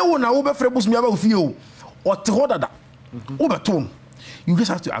ntanya wo na wo be frɛ bosom ya ba ofie o te ho dada wo beto you just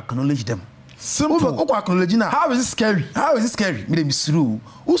have to acknowledge them. Simple. Uko acknowledge na. How is it scary? How is it scary? Me dem isru.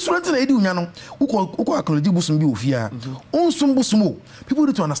 Usurante na edi unya no. Uko acknowledge busum bi ofia. Unsum busum. People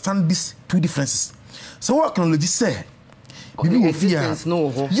need to understand these two differences. So what acknowledge say? Bibi ofia.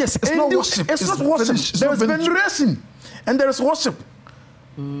 No. Yes, it's not worship. It's not worship. There is veneration and there is worship.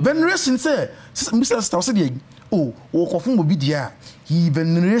 Veneration say, Mr. Star said, oh, okofun obi dia. He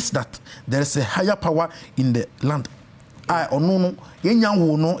venerates that there is a higher power in the land. No, enya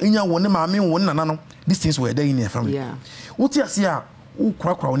wo ne maame wo nana no these things were there in your family. Yeah. What you see who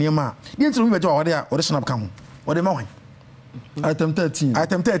kra on your ma. The answer we bejo awade a ode snap kan. Ode ma hwan. Item 13.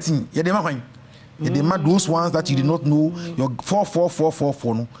 Item 13. Ye de ma hwan. Ye de ma those ones that you did not know your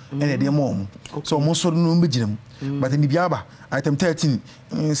 44444 no and ye de ma. So mo so no mbegirem. But in the biaba item 13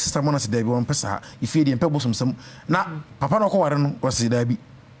 sister mona se there be one pesa if ye de empebo some na papa no ko ware no was there bi.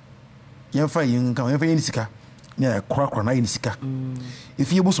 Yemfa yin kan yemfa yin sika. Yeah, crack na sika.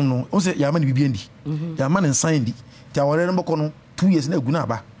 If you bosom no, o say ya ma ni bibi ndi. Ya ma ne sign di. Ti awore no boko no 2 years na egu na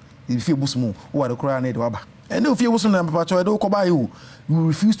aba. If you bosom o ware kra na de aba. And if you bosom na papa cho e do ko ba you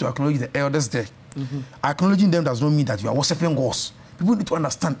refuse to acknowledge the elders there. Acknowledging them does not mean that you are worshiping gods. People need to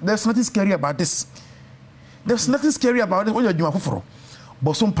understand there's nothing scary about this. There's nothing scary about it when you're doing foforo.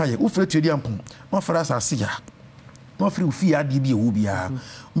 Bosom paye, u fere twedi ampon. Ma fara sa sia. No free ufia ade bi ewu bia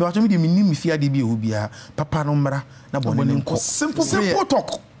me wacho me de minim fia ade bi ewu bia papa no mra na bone nko simple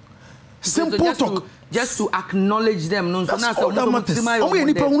talk just to acknowledge them no so na so o me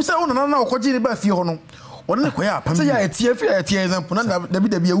ni pa hu say o na okoji ni ba fie ho no o ne ko ya pam say ya etie example na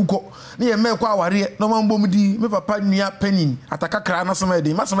dabi ewu ko na ye me ko aware no ma mbom di me papa nua panin ataka kra na sama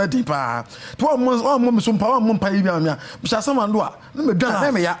de pa to o mo so mpa o mo mpa yi bia me sha sama ndo a na me dwan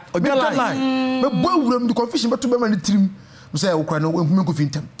na me ya odwan me bo awuram di confusion beto be ma ni trim say o kwa no me ko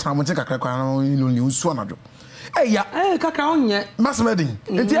fintem tramonte kakra kwa no ni nsu anado eya kakra onye masama de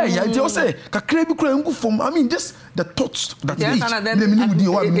enti eya enti o say kakra bi kura ngu fom I mean just the thoughts that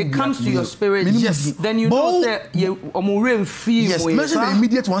it comes to your spirit. Yes. Then you know that you feel. Yes, mention the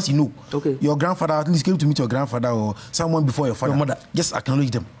immediate ones you know. Okay. Your grandfather, at least came to meet your grandfather or someone before your father. Your mother. Just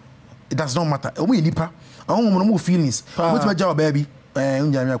acknowledge them. It does not matter. We nipa. I want more feelings. What's my job, baby?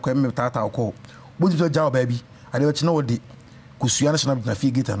 Unjamia kweme tata oko. What's your job, baby? I don't know what the kusuya na na fie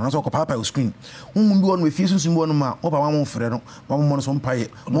gate na so ko papa o screen bi won we fie sunsun bi won ma o ba won frɛ no mo no so mpaye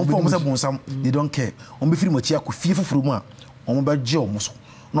mo fo mo se bonsam they don't care on be free mo chia ko fie foforo mu a on be je o mo so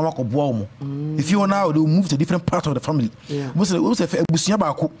na wa ko boa o mo if you now they move to a different part of the family mo se abusuya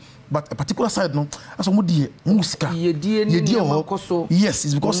ba ko but a particular side no aso mo die mo sika ye die o yes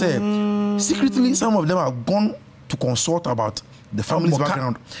it's because secretly some of them are gone to consult about the family's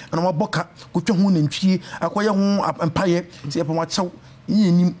background and I'm boka ko twa hu nantwie akoye hu empaye se e poma chaw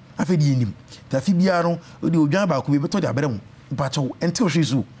yinim afedi yinim ta fi bia no odi odwan ba ko be beto de abere mu pa chaw enti o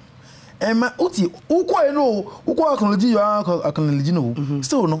hwesu ema uti uko no uko acknowledge no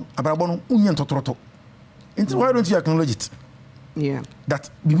still no abrabo no unye ntotoroto enti why don't you acknowledge it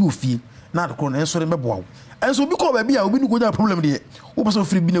that bibi ofie na de ko no enso re meboawo enso bi ko ba bia obi ni ko ja problem de wo person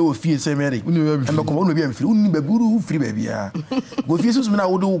free bi na wo fie se mere embe ko no bi am free unni ba buru free ba bia go fie so na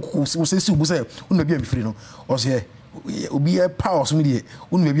wo do wo se si bu se unni bi am free no o se obi e power so mi de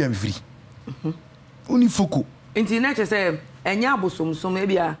unni bi am free unni foko enti na che se enya abosomsom e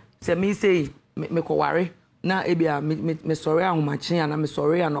bia se me sei me ko ware na e bia me sori ahomache ana me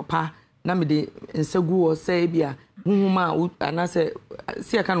sori anopa na me de nsegu o se e bia huhuma anase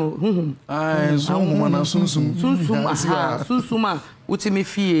si aka no huhum sunhuma na sunsuma utimi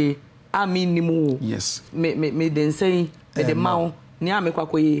fie aminimu yes me densei de mawo ni ame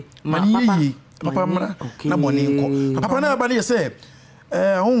kwakoye papa mra na boni nko papa na ba ne se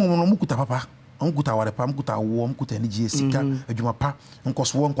huhum no mukuta papa onkuta ware pa mukuta wo mukuta ni je sika adwuma pa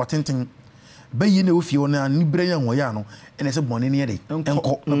nkoso nkotenten bayi na ofie wona ni branya ho ya no ene se boni ne de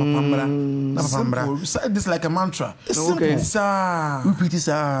enko na papa mra this like a mantra it's simple sa repeat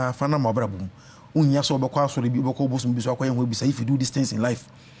sa fana mabrabum unya so obekwa so bi obekwa bosom bi so akoye ho bisa if you do these things in life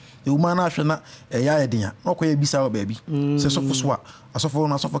the woman na hwe na ya edenya na akoye bisa baby say sofo so a asofo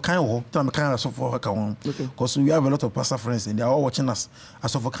na asofo kan ho tell me kan asofo ka ho because we have a lot of pastor friends and they are all watching us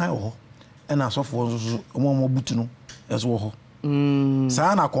asofo kan ho and asofo so omo butu no eso ho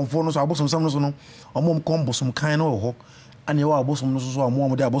sa na konfo no so abosom sam no so no omo kom bosom kan no ho ani wa abosom no so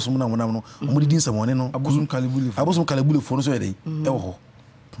omo de abosom na monam no omo di nsamone no abosom kalabule fo no so e dey e ho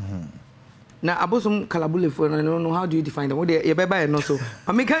na abosom kalabule fo no how do you define them what they beba no so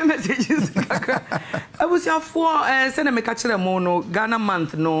I make messages abusia fo say na me ka kire mo no Ghana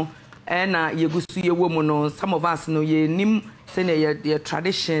month no na yegusu ye wo mu no some of us no ye nim say na ye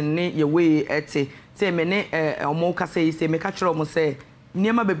tradition ne ye way ete say me ne omo ka say me ka kire mo say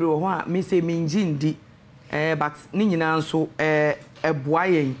niema bebre wo ho a me say me njindi but ni nyina nso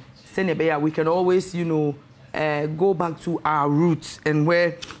eboa yen say na be ya we can always go back to our roots and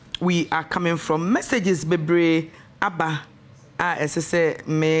where we are coming from. Messages bebre aba say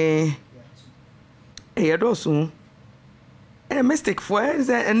me edosu mistake for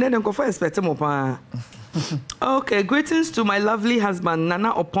and then go for expect mo pa. Okay, greetings to my lovely husband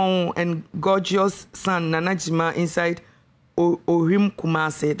Nana Opon and gorgeous son Nana Jima inside Ohim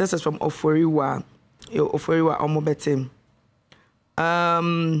Kumase. This is from Oforiwa Omobetim.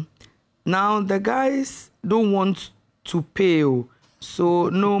 Now the guys don't want to pay, so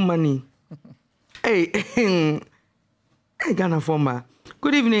no money. Hey, Ghana former.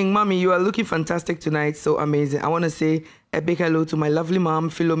 Good evening, mommy. You are looking fantastic tonight. So amazing. I want to say a big hello to my lovely mom,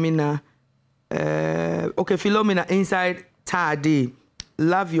 Philomena. Philomena inside Tadi.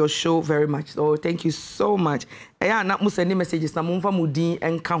 Love your show very much. Oh, thank you so much. Yeah, na museni messages na mumfa mudi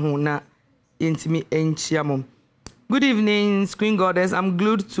enka ho na intimi enchiamo. Good evening, Screen Goddess. I'm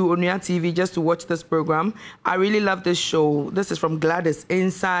glued to Onuya TV just to watch this program. I really love this show. This is from Gladys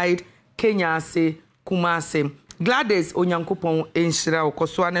inside Kenya se Kumase. Gladys Onyankopon enshira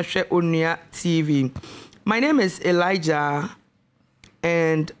okoswa na hwe Onuya TV. My name is Elijah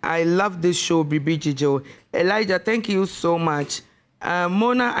and I love this show, Bibi Jijo. Elijah, thank you so much.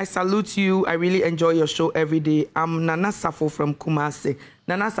 Mona, I salute you. I really enjoy your show every day. I'm Nana Safo from Kumase.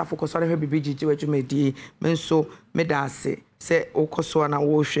 Nana Safo koswa na Bibi Jijo ejumedi menso medase se okoswa na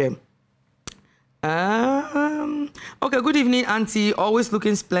wo hwe. Okay, good evening, Auntie. Always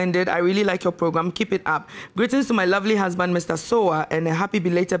looking splendid. I really like your program. Keep it up. Greetings to my lovely husband, Mr. Soa, and a happy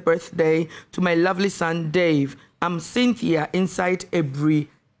belated birthday to my lovely son, Dave. I'm Cynthia inside Ebri.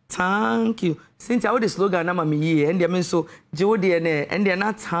 Thank you. Cynthia, what the slogan na mami ye? And they mean so Jody and they're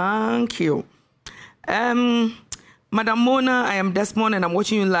not thank you. Madam Mona, I am Desmond and I'm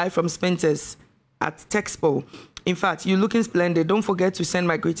watching you live from Spencer's at Texpo. In fact, you're looking splendid. Don't forget to send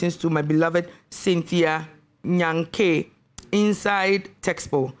my greetings to my beloved Cynthia Nyanke inside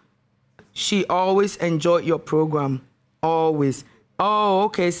Texpo. She always enjoyed your program. Always. Oh,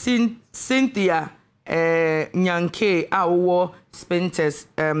 okay. Cynthia Nyanke awo Spencer's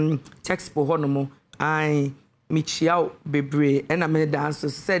Texpo honomo. I michiao bebre and I'm in dance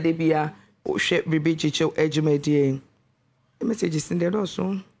said they be a shape bibi chicho ejumedi. The message is in there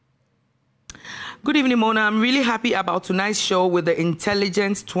also. Good evening, Mona. I'm really happy about tonight's show with the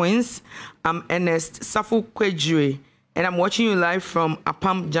intelligent twins. I'm Ernest Safu Kwejure, and I'm watching you live from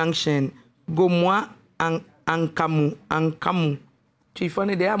Apam Junction. Gomwa Ankamu.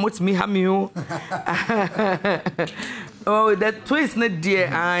 Chifone there, what's me hamio? Oh, the twins not dear.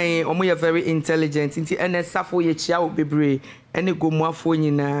 I are very intelligent. Inti Ernest Safu Yechiao Bebre, and Gomwa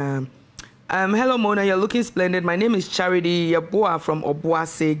Fonina. Hello, Mona. You're looking splendid. My name is Charity Yaboa from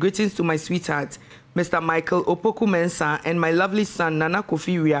Obuase. Greetings to my sweetheart, Mr. Michael Opoku Mensah, and my lovely son, Nana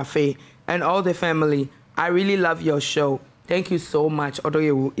Kofi Riafe, and all the family. I really love your show. Thank you so much.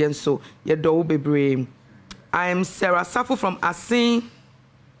 Odoyewu Yenso Yedo Bebre. I'm Sarah Safu from Asin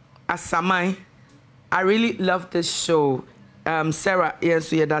Asamai. I really love this show. Sarah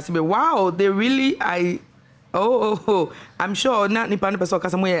Yenso Yedasibe. Wow, they really Oh, I'm sure not Nipan person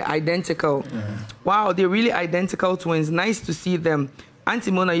because we're identical. Wow, they're really identical twins. Nice to see them. Auntie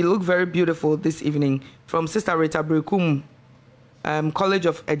Mona, you look very beautiful this evening. From Sister Rita Brekum, College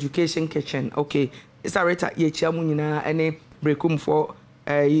of Education Kitchen. Okay, Sister Rita yechia munina ene Brekum for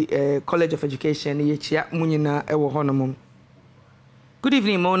College of Education yechia munina ewo honomum. Good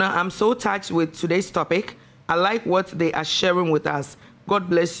evening, Mona. I'm so touched with today's topic. I like what they are sharing with us. God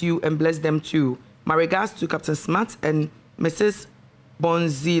bless you and bless them too. My regards to Captain Smart and Mrs.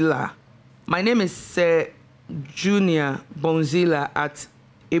 Bonzilla. My name is Junior Bonzilla at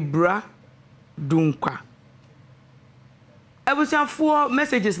Ibra Dunkwa. I was have 4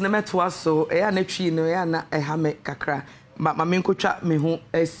 messages na metwa so na twi no na ehame kakra but ma menkotra me ho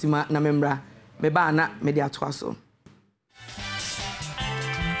asima na membra me ba na me de ato aso.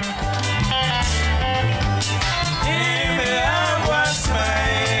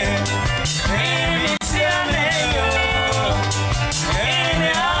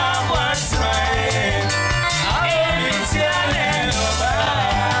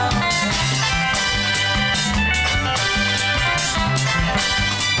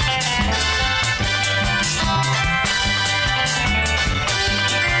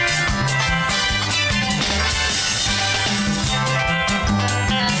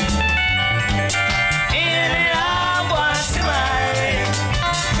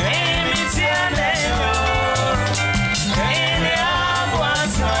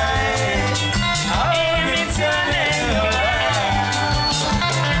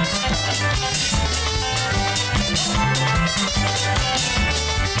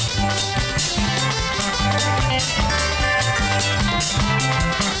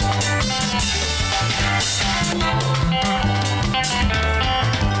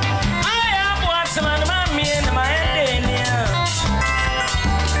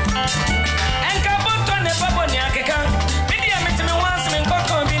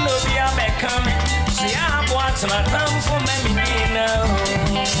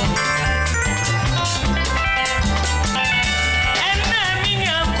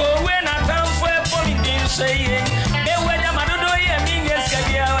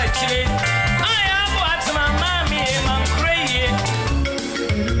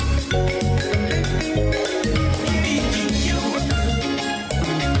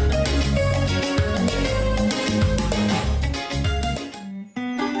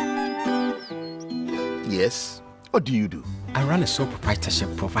 Yes. What do you do? I run a sole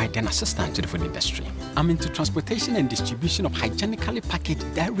proprietorship providing assistance to the food industry. I'm into transportation and distribution of hygienically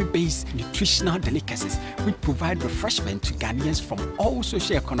packaged dairy-based nutritional delicacies which provide refreshment to Ghanaians from all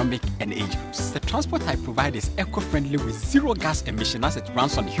socio-economic and age groups. The transport I provide is eco-friendly with zero gas emission as it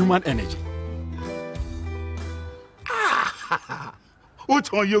runs on human energy. What's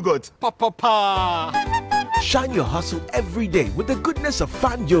on yogurt? Pa. Shine your hustle every day with the goodness of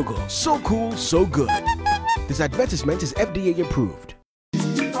Fan Yogurt. So cool, so good. This advertisement is FDA approved.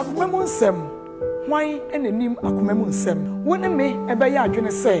 Why enim akumemu nsem woni me ebe ya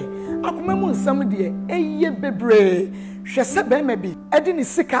adwene say akumemu nsem de eye bebre hwese be ma bi edi ni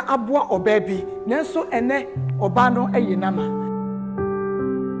sika aboa oba bi nanso ene oba no eye nama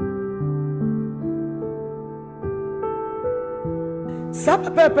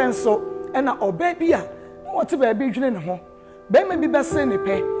sapa pepenso ena oba bi a wote ba bi dwene ne ho be ma bi bese ne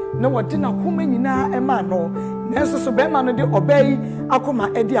pe na wodi na kuma nyina e ma no nanso so be ma no de oba yi akoma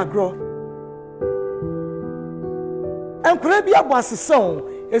edi agro enkura bi aboaseson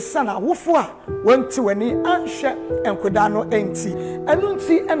esana wofo a wonti wani anhwe enkoda no enti enu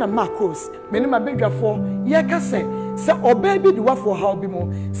nti ena Marcos menima bedwafo ye ka se oba bi di wafo haw bi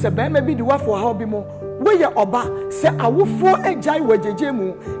mo se be ma bi di wafo haw bi mo we ye oba se awofo agyan wajeje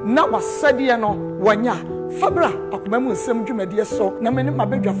mu na wasade no wanya fabra akomam nsem dwumade so na menima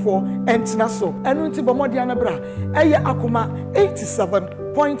bedwafo entina so enu nti bomode anabra eye akoma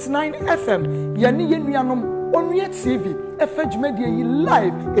 87.9 FM yani yenuanom Onye TV efa dwumade yi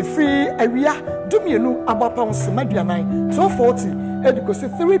live efi awia dumienu abapa nsemaduanan 12:40 edikosi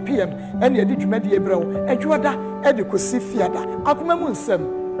 3 PM ene edi dwumade ebrawo adwoda edikosi fiada akomamu nsem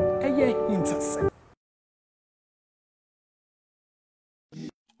eye intase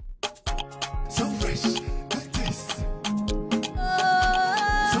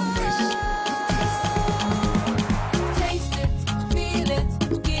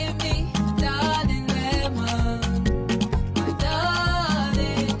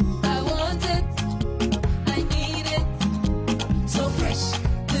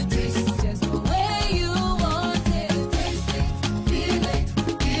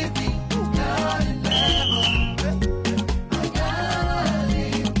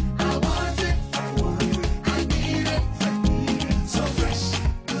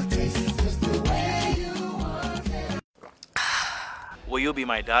Will you be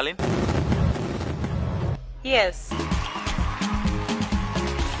my darling? Yes.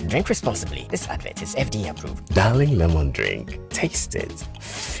 Drink responsibly. This advert is FDA approved. Darling lemon drink. Taste it.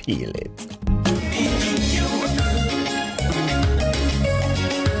 Feel it.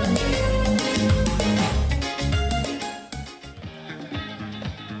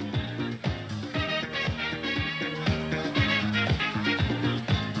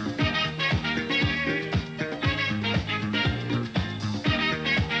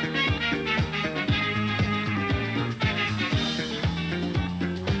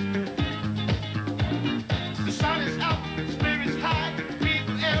 The sun is out, spirits high,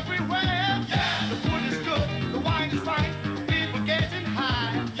 people everywhere.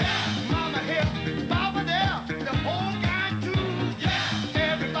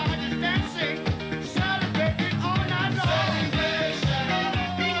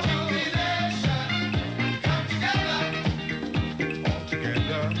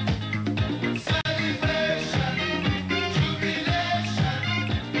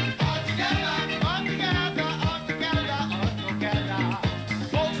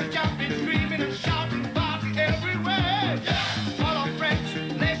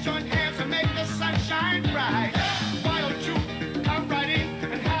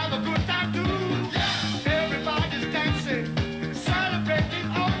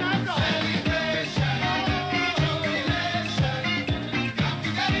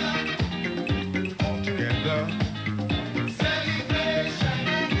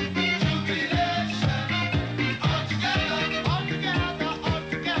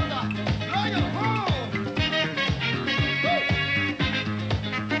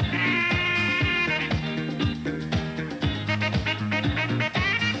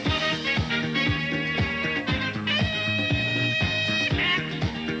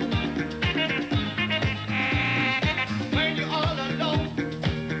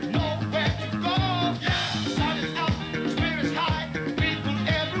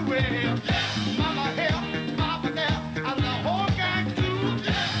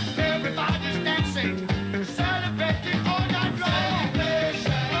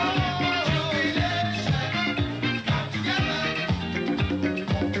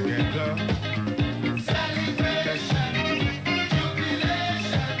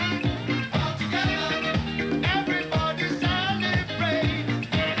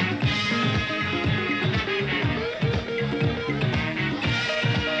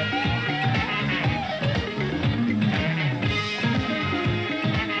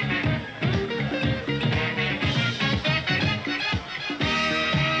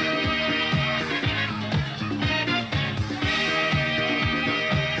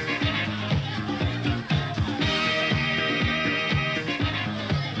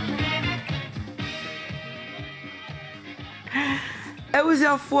 was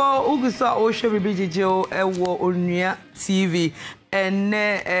your for Ugusa Osha Bibijo, Ewo Onia TV, and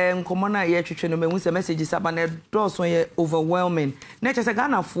Commona Yetri, when we messages about a doors when overwhelming. Nature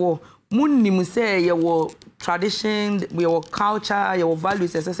Sagana for Moon Nimuse, your tradition, your culture, your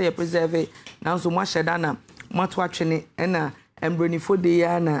values, as I say, preserve it. Now so much Shadana, much watching and Bruni for the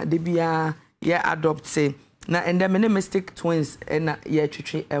Yana, Debia, adopt say. Na and them mystic twins and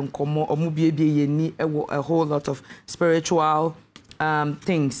chichi and como or mubi ni a whole lot of spiritual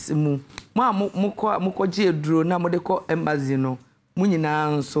things mu muko je duro na mode ko embassy no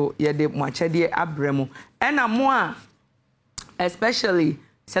munyina so ye de mwachede abremu and mo especially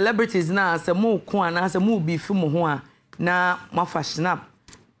celebrities na se mo ko ana se mo bi fi mo ho a na mafa snap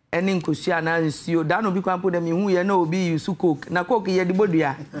eni nkosia na nsuo da no bi kwampo dem hu ye na obi use coke na coke ye de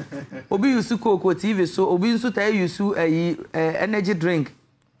bodua obi use coke o TV so obi nso ta use energy drink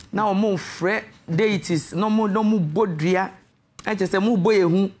na o mo frɛ deities no mo bodua anche se mo boye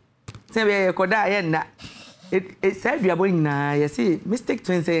hu se be ye koda ye na e say dua bo nyina ye see mistake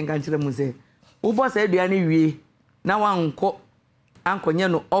twin say nka kire mu say wo bo say dua ne wie na wanko ankonye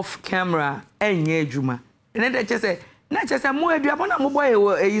no off camera enye adwuma ene de che say na chese mo aduabo na mo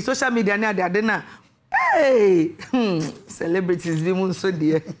boy social media na ade na hey celebrities bi mun so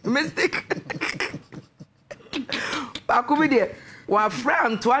de mistake akubi de wa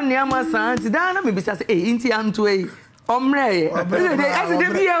friend to aniama santi da na me bisa say inti anto omre as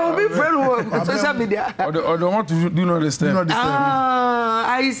de bia obi friend on social media or don't want to do not understand.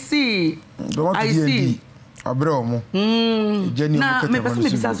 I see. I see. Abro mo. Na me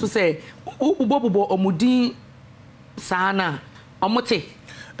bisa so say ubobo omudin sana omote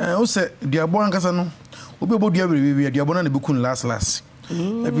o se diabo ankasa no obi obodu abrewe diabo na ne bekun last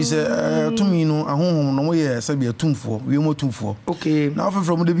ebi se tumi no ahonhom no mo ye se bia tumfo we mo tumfo okay na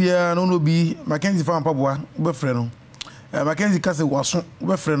ofefro mo de bia no bi Mackenzie fa mpaboa be frɛ no Mackenzie kase waso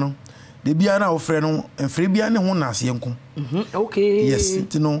be frɛ no de bia na ofrɛ no enfrɛ bia ne ho na ase enko okay yes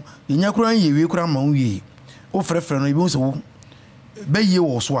tino nya kura ye we kura ma wie o frɛ no ibi wo se wo be ye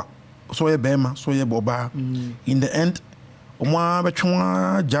wo so a so ye bema so ye boba in the end omwa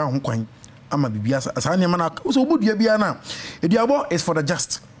betwa ja ho kwan ama bibia sa ne mana so obudua bia na eduabo is for the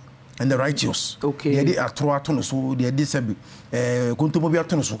just and the righteous okay they atro ato no so they dey sabi kontomo bia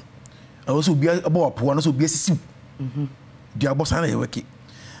to no so so bia abo apo na so bia sisi duabo sa na ye weki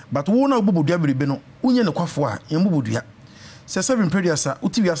but wo na obudua biribe no unye ne kwafo a ye mbudua se 7 periasa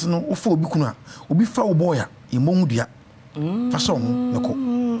uti wiase no wo fa obi kunu a obi fa wo boya ye mohu dua fa so ho neko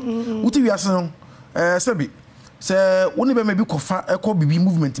uti wiase no sebi se woni be ma bi kofa ekọ bibi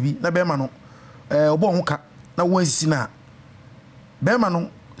movement bi na be ma no obo ho ka na wo ansisi na be ma no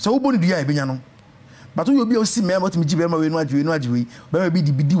se wo boni dua e benya no but wo bi o si me ma timi ji be ma we no adwe be ma bi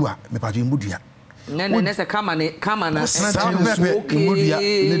di bidiwa me pa dwe mbudua ne se kama na mbudua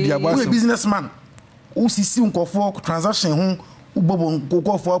ne dia bo businessman o sisi nkofo transaction ho ubobo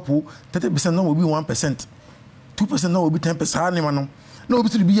nkofo apo 30% na obi 1% 2% na obi 10% ne ma no na obi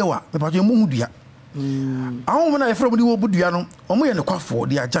tiri biya wa me pa dwe mu dua ahun na efra mu wo budua no omo ye ne kwafo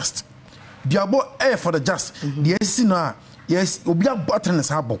they are just diabo for the just the esi na yes obi abatre ne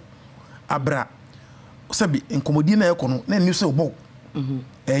sabo abra sabi enkomodi na ekono na ni so obo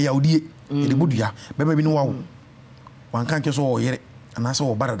yaudie de budua be ma bi no wawo wan kan ke so wo yere ana so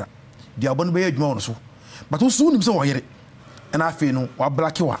wo barada diabo no be adwuma wo so but wo so nim so wo yere na afi no wa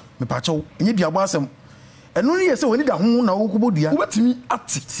blacki wa me pa chew enye diabo asem eno ni yese woni da ho na wo kubodua wobetimi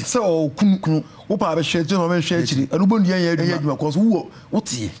ati se o kunkunu wo pa be hwe je ma be hwe akiri eno bondua ya adwuma cause wo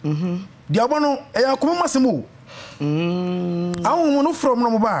tie diabo no akoma masem o awu no from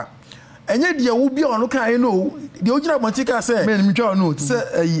no ba enye dia wo bia ono kan no dia ogina bontika se me ni twa no se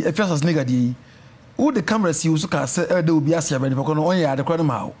Ephesians nigga die wo the camera si usu ka se da obi asia be pako no onye ade kro no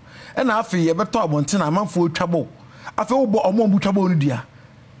ma wo na afi ye beto abontina amanfo twabo afi wo bo omo bu twabo no dia.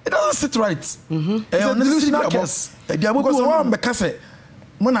 It doesn't sit right. Delusional case. Diabo ko so am kase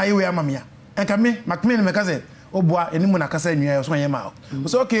mo na yewe amamia. Enka me MCMAINE MCKENZIE oboa eni mo na kase nua so yema.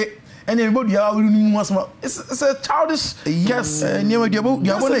 So okay, any everybody ya uru ni mu asma. It's a childish yes. Niam diabo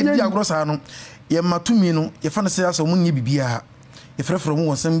na di agro sa no. Ye matumi no ye fa no se aso mo nye bibia. Ye frefro mo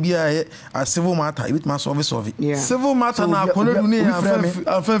wonsam bia a civil matter e bit ma solve. Civil matter na kono du ni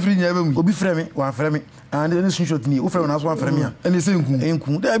afa free nya ba mu. Obi freme, wa freme. And then screenshot ni o frame na so wa freme a. Ene se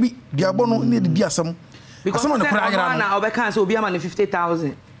enku. Da bi diabo no ne di asam. Because na kura na obeka so obi ama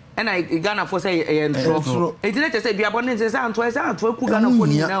 50,000. And I Ghana for say entro. E didn't say diabo ne say anto ku Ghana for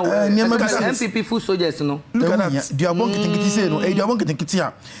ni na o. MPP full soldiers no. Look at that. Diabo nkitikiti say no. Diabo nkitikiti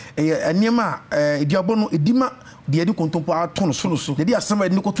a. Eniema diabo no edima de edi kontompo ato no so. De di asam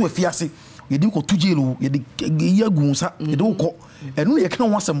de ko to afiase. yɛde kɔ to jail yɛde yagu nsa yɛde wokɔ ɛno na yɛka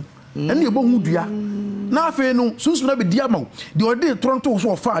wasɛm ɛne yɛbɔ hu dua na afei no sunsun na bɛdi ama wo de ɔde toronto so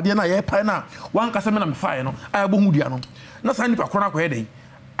ɔfa adeɛ na yɛpae na wankasa me na mefaeɛ no a yɛbɔ hu dua no na saa nipa korɔ no akɔyɛ dɛn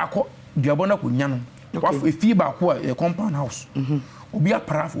akɔ duabɔ no akɔnya no wafo efie baako a compound house obi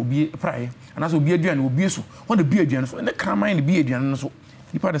apra obi prae anaso obi aduane obi so wona bi aduane so ne kraman ne bi aduane no so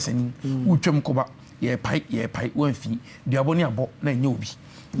nipa da sani wutwam koba yɛpae wanfi duabɔ ne abɔ na nyɛ obi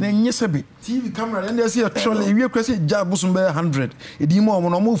na nyɛ sɛbe TV camera and they see a trolley ewie kwese gya bosom be 100 edi mo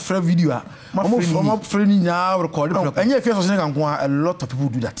no mo fra video a mo fra ni nya record enye fie so se kan ko a lot of people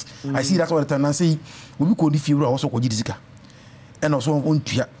do that I see that all the time and say obi ko di fie wura so ko gidi sika and also on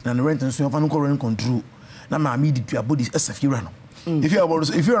tua na rent nso fa no ko rent control na ma mi di tua body esa fie wura no if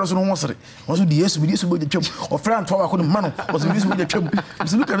you are so no wasere also the yesu bi yesu bo de twem o fra anto akọ no ma no also yesu bo de twem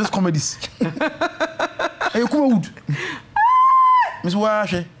so look at this comedies ayo kuma wood Miss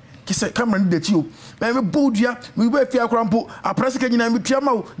Washe, kise camera ni dechi o. Me bodua, me be fia krampo, apresse ka nyina me tua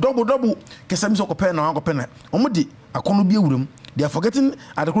ma o, double. Kise mi so ko pen na ko pen na. Omo de akono bi ewuram. They are forgetting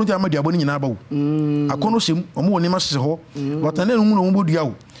adekono ti amadu aboni nyina ba wo. Akono hyem, omo woni ma hye ho. But na nu no mo bodua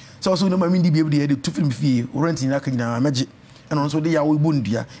o. So no ma mi di bi e de tu film fie, rent ni aka nyina meje. E no so de ya wo ibo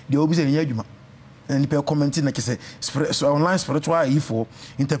ndua, de obi se nya adwuma. And people commenting na kise online spiritual for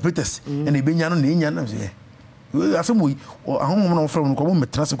interpreters and e benya no na nya na say asemoyi ahom no from ko mo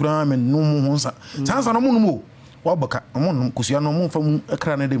metrase kura me no ho nsa sansa no mo no mo wa baka mo no kusua no mo fa mu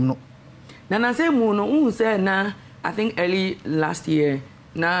ekra na dem no na say mu no hu say na I think early last year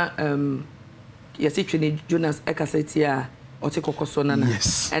na yesi Twene Jonas ekaseti a oti kokoso na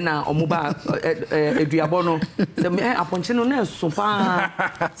and na omuba eduabo no se aponche no na so pa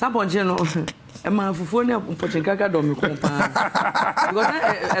sa aponche no Emma fufu ne pochenkaka do me kompa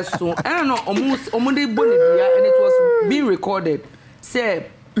because so I don't know omude bonibia and it was being recorded say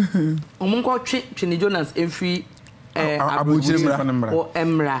omunko Twene Jonas every or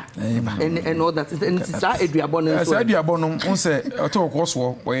Emra and all that and sa eduabo no sa eduabo no on say oto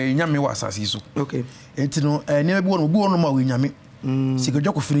kokoso we nyame wa asase so okay entino ne bi won ma we nyame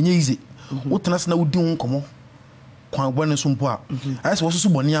sigadwa ko firi nye ize wotena se na wodi ho nkomo kwan bone so mpo a ayese wo so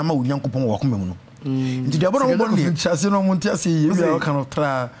bone ama wo nyankopon wo komem no nti de abona wo bone chase no mo ntia se ye bi a kind of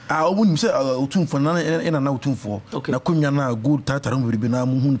tra omo nim se otumfo na otumfo na konwa na good tatara mo biribi na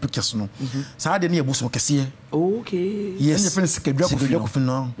mo hu pictures no saa de ne yeboso kese okay yes enye fene sigadwa ko firi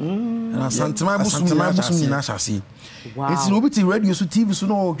no na santima boso ni na chase it's no bit radio so TV so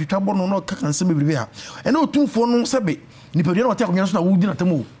no twitwabo no kaka nsem biribi a ene otumfo no sebe nipa de na otia konwa so na wudi na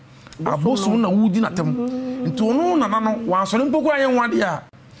tamo aboso na wudi na tam nti no na no wansore mpoko ayen wade a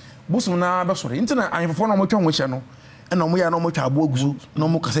boso na be sore nti na ayefofo na mo twa wo hye no na mo ya na mo twa abo aguzu na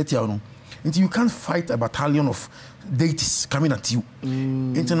mo kaseti a no nti you can't fight a battalion of deities coming at you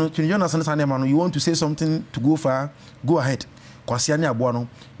nti no Twene Jonas na sane ma no you want to say something to go far go ahead kwase ane abo no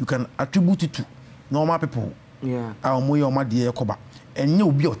you can attribute it to normal people mo ye o ma de yakoba enye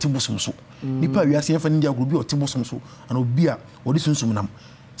obi a otibosom so nipa wiase yemfa ndia group bi otibosom so ana obi a odi sunsum nam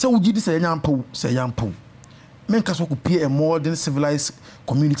se wuji di se yampo men ka so ko pie a modern civilized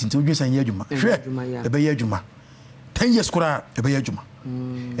community nti wudwen san ye adwuma hwe e be ye adwuma 10 years kura e be ye adwuma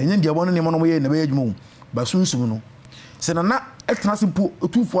enye ndia bono ne mo ye na be ye adwuma ba sunsum no se na etna simpo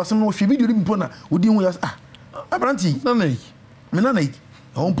otufo asem no hwe video bi mpo na odi hu ya abranti na na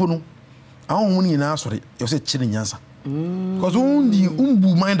ahompo no ahom ni na asore yo se chire nyansa because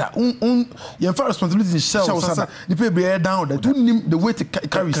umbu minder your first responsibility is self the people down that the way to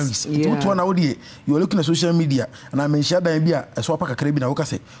carries to na wodi you are looking at social media and I mention that bia so apaka kare bi na wo ka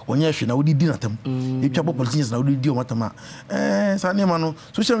se onye hwe na wodi di natam e twa politicians na wodi di o matama sa ne ma no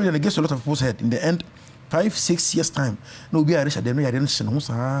social media gets a lot of people's head in the end 5-6 years time no be arisha dem no ya dem no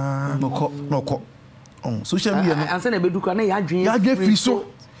sa no ko social media no ansa na beduka na ya dwen free so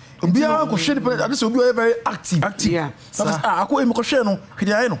Obia ko hwe ni ade so obi very active akọ emi ko hwe no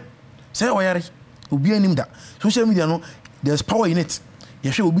hwede aye no say oyare obia nim da social media no there's power in it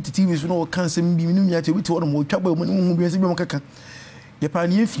ye hwe obi TV so no kan sem bi nim nya te obi te wono mo twaba mo hu bi se bi mo kaka ye pa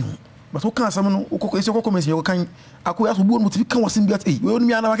ni efi but o kan sam no okoko ese okoko mesi ye kan akọ ya so obi wono mo ti kan wasim bi at we onu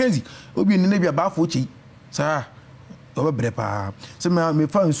mi ana McKenzie obi ni na bi ba afọ chi sa oba brepa se me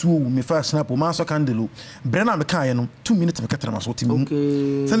fa nsuo me fa snap o man so candle bre na me kan ye no 2 minutes me katara maso ti mu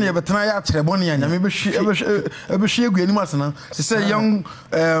se na ye betena ya kire boni anya me be hwe egu ani masena se say young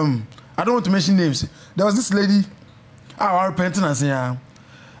I don't want to mention names there was this lady our repentance ya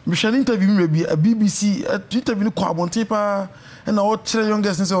me share interview me bi a BBC interview ni kwa bonte pa na o kire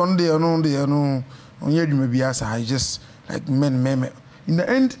youngest say on dey no on ye dwuma bi asa I just like men in the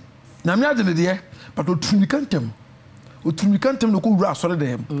end na me agene de but o tuni kantem otumikantem no ko wura asore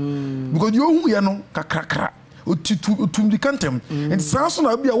dem because you hu ye no kakrakra otumikantem and sanso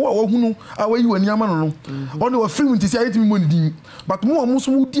na bia wo hunu awayi wani ama no on the film nti say ayetimi monidi but mo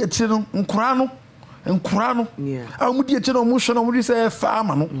so mu di akire no nkura no mu di akire no mo hwe no mo say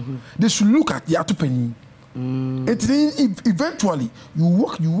farmer no they should look at the atopani and eventually you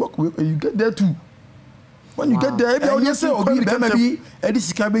work and you get there too. When you get there, you say, "Oh, maybe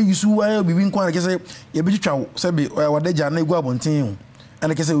this can be used to be being quite." I say, "You be chow." Say, "What they jana go about thing,"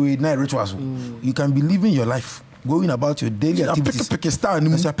 and I say, "We night rituals." You can be living your life, going about your daily activities. Pakistan,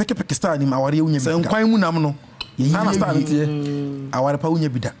 ni say Pakistan ni awari unye. Say, "Nkwan mu nam no." Ye understand it? Awari pa unye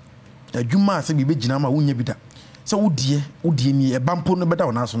bida. Adwuma say be jina ma unye bida. So udie me a bampo no better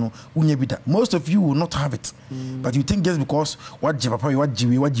on us no unye bida. Most of you will not have it, but you think just because what papa what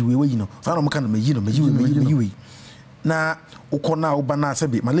jiwe you know. So no can me na ukona ubana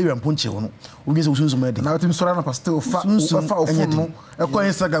sebe malaria mponche hono unye se usunzu mede na otim sora na pastor fa ofun no e ko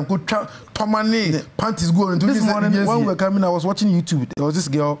Instagram ko tomani panties go into this morning when we were coming I was watching YouTube. There was this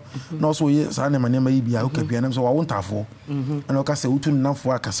girl no so ye sa na manema yi bia okay bia na so wa wontafo and o ka se utu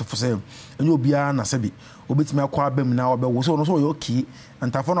nnamfo aka se fo se enye obia na sebe obetimi akwa abam na obewo so no so okay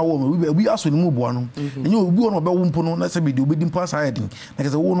antafo na wo we aso ni mu bo no enye obi no obewo mpo no na sebe de obedi mpo asa hedin na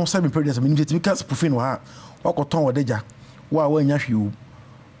ke se wo no sebe previous me nti ka profane wa wakoton odeja wa wanya hwiu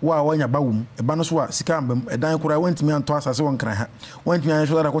wa wanya bawum eba no so a sika ambam edan kura wantimi anto asase won kran ha wantimi an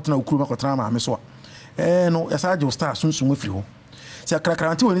shoda kotena okuru makotena ma me so no yasa je star sunsun afiri ho se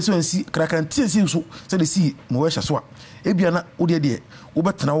krakranti woni so nsi krakranti nsi so se de si mo we hye so a ebia na wo de wo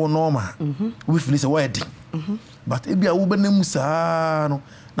betena wo normal wo be feel se wa edi but ebia wo benam saa no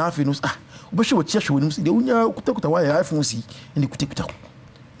na afi no wo be hwe wo chie hwe woni de unya kutakuta wa ya iPhone si ni kutakuta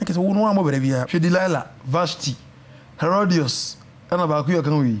because we no am better bia hwe Delilah Vashti Herodias ana ba ku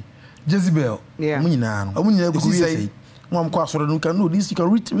yakan wi Jezebel munyina no amunyina ku say mo am ko asoro no can no this you can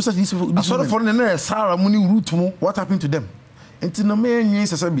research this asoro for na Sarah muni root mo what happened to them enti no me nyi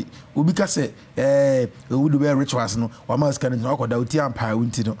sesabi obi ka say we do be rituals no wa ma scan no akoda uti ampa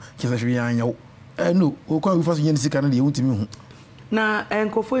unti no kisa hwe yanyo no o kwa we first nyi sika no de unti mi hu na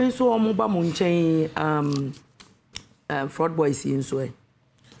enkofo nso omo ba mo nchen fraud boys nso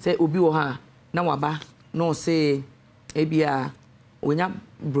say obi wo ha na waba no say ebia onya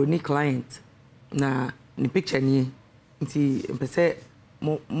brony client na ni picture ni nti mpese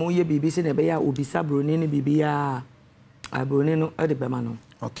mo ye bibi se na be ya obisa brony ni bibi ya brony no e de be ma no.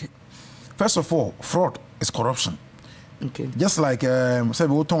 Okay, first of all, fraud is corruption. Okay, just like say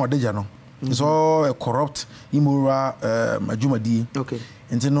we ton odeja no it's all a corrupt immoral adwumadi. Okay,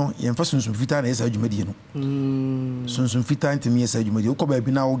 nti no ye mfa sunsun fita na esa adwumadi no sunsun fita ntimi esa adwumadi o ko ba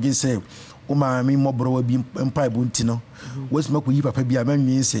bi na wo ge say o ma mi mobro wa bi mpa ibo nti no wes mako yi papa bi a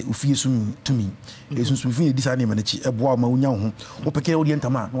manwi se ofie sum tumi e sunsun fi edisa na ma na chi ebo ma wonya ho wo peke wo de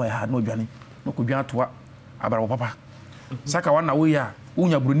ntama no ya ha no dwane no ko dwan toa abara wo papa saka wana wo ya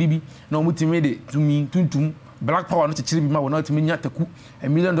unya broni bi na o mutimi de tumi tuntum black power no chichiri bi ma wona tumi nya taku $1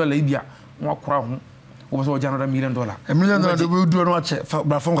 million ibia wo akora ho wo so $1 million $1 million de we do no ache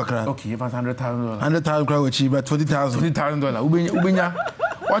ba fon kakra okay $100,000 kra we chi ba $20,000 ubenya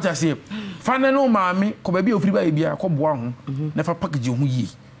what I say fana no maami ko ba bi ofiri ba bia ko boa ho na fa package ho yi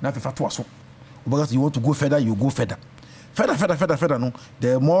na fa to aso because you want to go further you go further no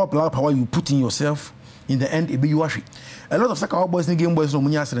the more black power you put in yourself in the end it be you wash a lot of soccer boys in game boys no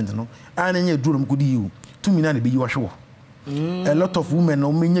munya accident no and nya duro no kudi you 2 million be you wash a lot of women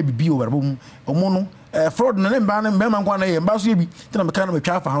no munya bibi over bom omo no fraud no mba na mba nkwa na ye mba so ye bi tina me kana me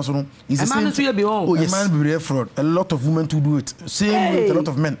twa fa hanso no is the same so ye bi oh yes man be fraud a lot of women to do it same with a lot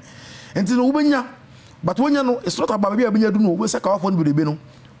of men enti no ubenya but wonya no it's not about bia benya do no we saka afo no be no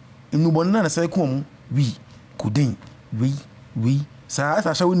enu bon na say kom wi kudin wi sa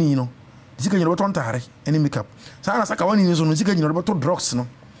asa sha woni no sika nyina beto ntare any makeup sa na saka woni so no sika nyina beto drugs no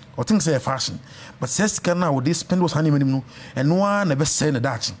or things say fashion but says can now this spend was honey minimum and no one never say na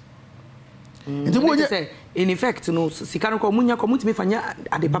dachi in effect no sika no ko munya ko mutimi fanya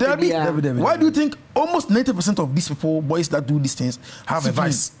ade papa bia why do you think almost 90% of these people boys that do these things have a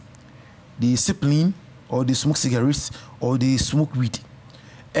vice? They discipline or they smoke cigarettes or they smoke weed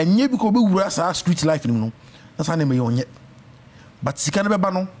and ye because we wura sa street life no that's how me yonye but sika no be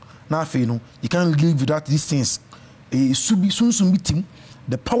ba no na afi no you can't live without these things sun bitim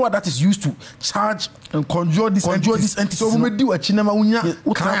the power that is used to charge and conjure this entity so we do a chinema unya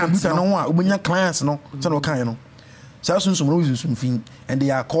clients no wa unya clients no so no kan no so sun fin and they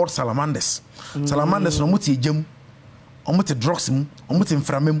are called salamanders no muti ejam omuti drugs mu omuti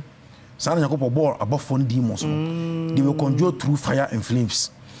mframem so na yakopo ball above phone demons they will conjure through fire and flames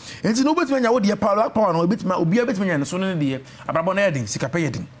And no bet when you would black power no bit will be a bit when you're soon in the about heading,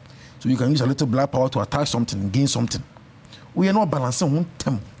 sikapayeding. So you can use a little black power to attach something and gain something. We are not balancing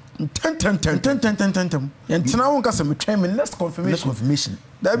 10. And now we got some training, less confirmation.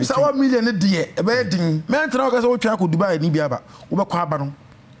 There is our million a day, a bedding. Man, now I could Dubai, Nibiaba, over Quabano,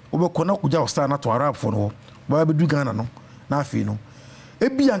 over Konakuja, stand to Arab for no, where we do Ghana, no, Nafino. A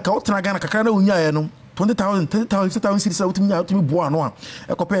Bianca, Tragana, Cacano, Unyano, 20,000, 10,000 cities out to me, Buano,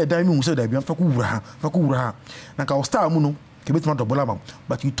 a compare diamond, said I be Fakura, Naka Star Muno.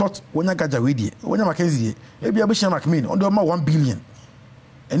 But you thought when I got a radio, when I McKenzie, maybe I wish I McMain on the 1 billion.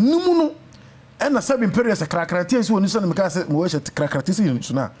 And no, and a 7 periods a crackatians when you send the Moesha crackatians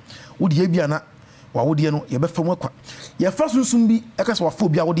so now. Would ye be an or would you know your best from work? Your first will soon be a case of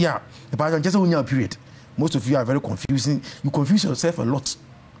phobia or the air, about just a period. Most of you are very confusing. You confuse yourself a lot.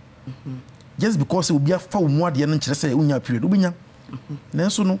 Just because it will be a foul more than interest in your period. Ubinya.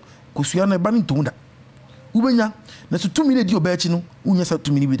 Nensono, Kusiana Banitunda. Ubenya, that's 2 minutes your batchino, Unya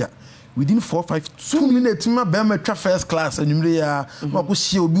 2 minutes. Within 4-5 2 minutes, my Bama first class and you may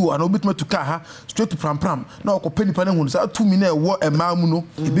Makusi Obu and Obit to Kaha, straight to Pram. Now, Penny Panamons are 2 minutes what a mamuno.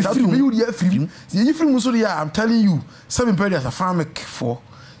 If you Musuria, I'm telling you, 7 predators are farmic for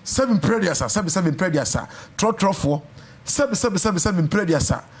 7 predators are 7 predators are trot 4 7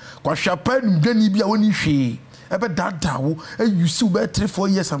 predators are. Quashapan, Denny, only she. About that, you see, about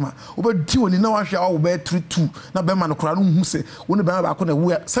 3-4 years, ama. About 2 and now I shall obey 3-2. Now, Beman, Crown, who say, when the Baba could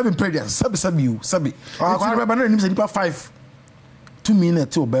wear 7 predators, Sabi. I remember him saying 5 2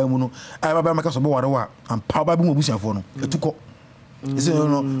 minutes to Bemuno. I remember my cousin Boa and Papa Bushia for no. It took.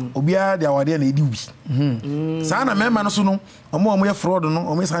 Obia, they are there, they do. Sana, man, so no, or more fraud, no,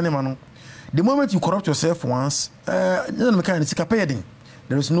 or Miss Hanimano. The moment you corrupt yourself once, there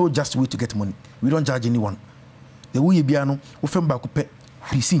is no just way to get money. We don't judge anyone. The way you be ano, we fem ba kupe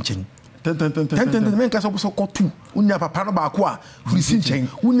free sinchen. Ten men kasa so ko tu. Unya papa no ba ko a free sinchen.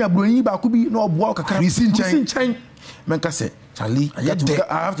 Unya broni ba ku bi no oboa kakra free sinchen. Men kasa Charlie, I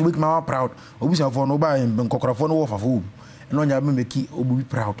have to make my mama proud. Obusia for no ba nkokora for no wo fafo. No nya me make obu bi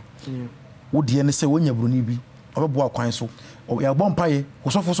proud. Wo de ne se wonya broni bi. Oboa kwan so. Ya bompaye,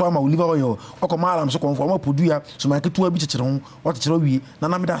 osofo so ama oliver oil. Okoma alam so konfo ama podua so ma ketu abi chechere ho. What chechere wi na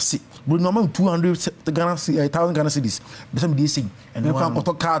na me da se. Broni no ma 200 Ghana 1000 Ghana cedis. Be some dey sing. And no fan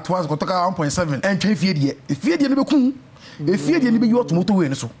kotoka twas kotoka 1.7. And twen fie de. Fie de ne be kun. E fie de ne be you motor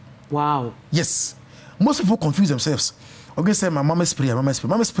way so. Wow. Yes. Most people confuse themselves. Okay, say my mama spray na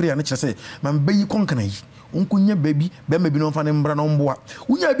chere say my bayi konkana yi. Onkunya baby, be ma bi no fa ne mbra no mboa.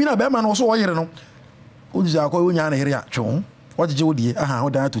 Unya bi na be ma no so wo yere no. Uja ko unya na here ya chon. What did you do? Aha,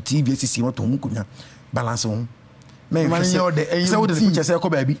 down to TV, see what to Mukunya balance on. Man, say what the teacher say,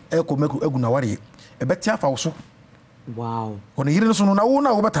 baby, Echo Meguna worry. A better also. Wow. When you hear so now,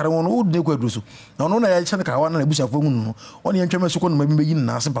 over Taran, old Nego Drusu. Now, no, I sent a car and a bush of woman. Only in German Sukon may be in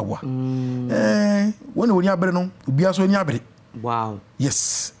Nasapawa. When we are Breno, be also in Yabri. Wow.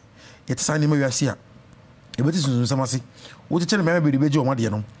 Yes. It's a name of Sia. A bit is Samasi. What you tell me, baby, Bejo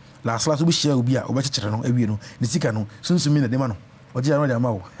Madiano. Last we share will be a Obachano, Evino, the Sicano, soon to mean the Demano. What you know,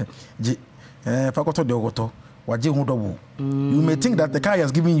 Mao. Facoto de Ogoto, what Jehu. You may think that the guy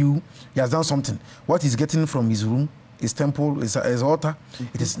has given you, he has done something. What he's getting from his room, his temple, his altar,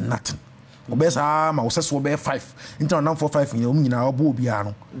 it is nothing. Obes arm, I was just over 5. Into now for 5 in our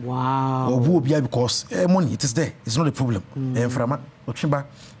Bobiano. Wow. Or Bobia because money, it is there. It's not a problem. And from Ochimba,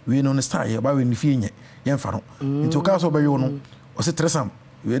 we know the style about when you feel it. Yanfano. Into Castle by you know, or say Tresam.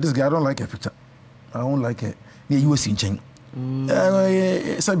 This guy, I don't like a picture. I don't like it. You were seeing change.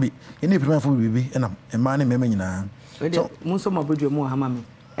 Sabi, any prepare for baby, and I'm a man and Memina. So, most of my budget more hamami.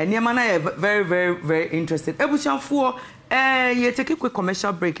 And your man, I very, very, very interested. Ebusian for you take a quick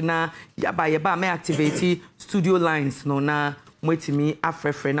commercial break now. Yaba may activate studio lines. No, na wait me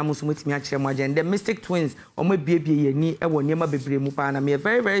after friend. I must wait me at Chemajan. The Mystic Twins or my baby, ni a one yama baby mupana. Me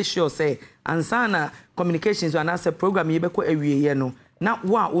very, very sure say, and Sana communications and answer program, you be quite a no. Na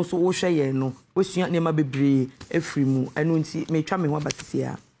wa also wo hwe ye no wo sua nema bebre afrimu anu nti me twa me ho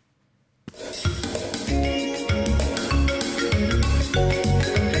abatisia.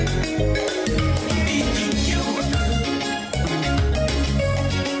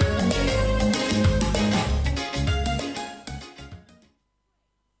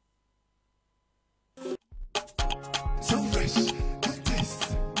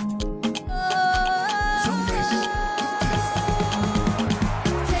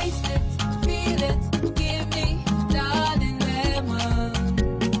 Feel it, give me, darling lemon.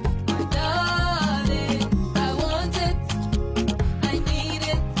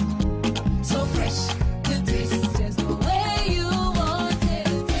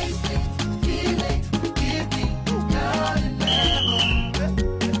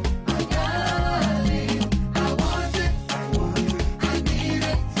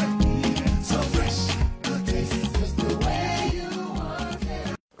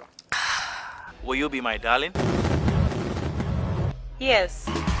 you be my darling? Yes.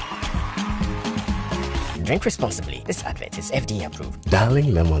 Drink responsibly. This advert is FDA approved.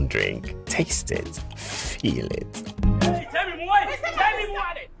 Darling lemon drink. Taste it. Feel it. Hey, tell me more. Tell me more.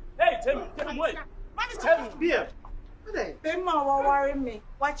 Hey, tell me more. Tell me beer. Emma will worry me.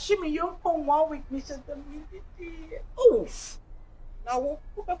 Watch me, you come one with me. Oh, now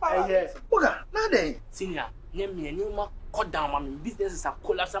yes. Nothing. Senior, name me and you ma cut down. My business is a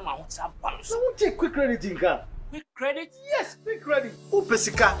collapse. My house are bounced. So we take quick credit, Inka. Quick credit? Yes, quick credit. Who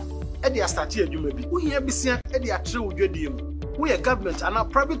pesika? Eddie start here, you may be. Who here be seen? Eddie are true with your DM. We are government and a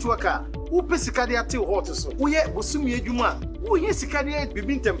private worker. Who pesika they are till hot so. We are Busumi Juma. Who here sikadia be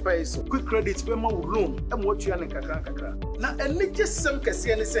been temper so. Quick credit, we more loan. And what you are kakra. Now, and let just some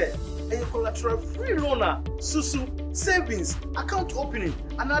Cassian say. A collateral free loaner, susu, savings, account opening,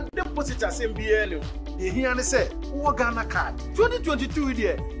 and a deposit as MBL. You hear me say, Wagana card. 2022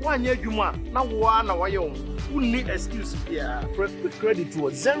 year, 1 year Juma, now 1 hour young. Who need excuse here? For quick credit to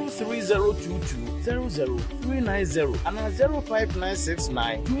 03022 00390 and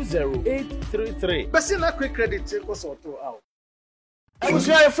 05969 20833. But see na quick credit take us auto out. If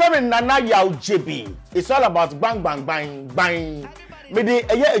you are a friend Nana Yao JB, it's all about bang bang bang bang. Maybe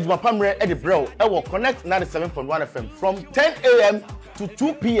a year ejuma pamre at the bro. I will connect 97.1 FM from 10 a.m. to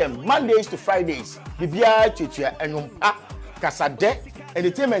 2 p.m. Mondays to Fridays. Bibia chichia and kasade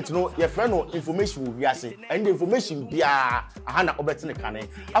entertainment no your friend no information will be asking and the information be ahana obetine kane.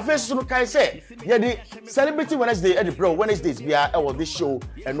 Afes so no kai say ye the celebrity Wednesday at the bro Wednesdays be our this show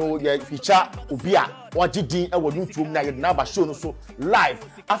and no ye feature obi a wagidin e wo YouTube na ye na ba show no so live.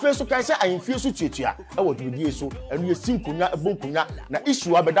 Afes so kai say I feel so tuatua e wo dwudie so and ye sinkonya ebonkonya na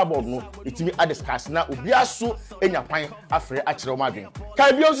issue abeda board no etimi a discuss na obi aso enya kwan afre a kire o madwen.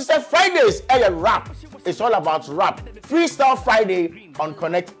 Kai bi o say Fridays e rap. It's all about rap. Freestyle Friday on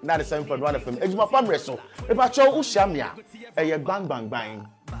Connect 97.1 FM. Ejuma pamre so. If I show ushamia, e bang bang bang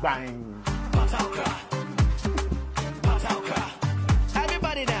bang.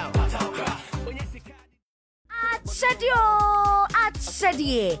 Everybody now.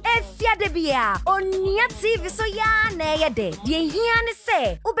 Achedie. Efia de bia. Onia TV so ya na ye de. Die hia ne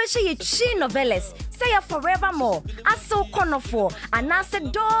se. Ubehye ye chi novelas. Say forevermore. Aso konofo. Anase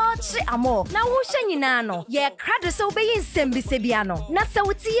dochi amo. Na wo hye nyina no. Ye krade so be nsem se bia no. Na se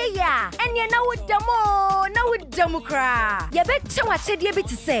wotie ya. Enye na wodamo. Na wodamu kra. Ye be chewa chedie bi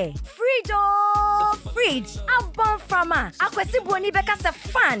te se. Fridge. Abon frama. Akwesi boni beka se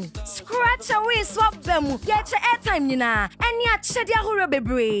fan. Scratch away swap bemu. Ye che airtime nyina. Eni achede ahoro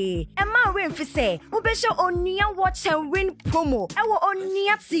bebre. E ma we mfi se. Ubehye onia watch and win promo. Ewo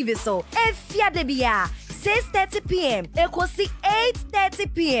onia TV so. Efia de bia 6:30 p.m. Ekosi 8:30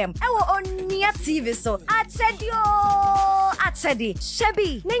 p.m. Ewo onia TV so. Achedi.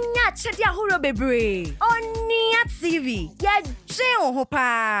 Shebi. Nenya achedi ahoro bebre. Onia TV. Ya je ho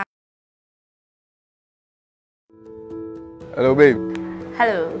pa. Hello, babe.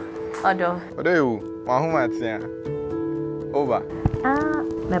 Hello, Odo. Odo you. Mahumatia. Over.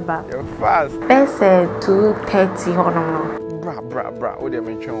 Meba. You're fast. Best 2:30 hono. Bra. What do you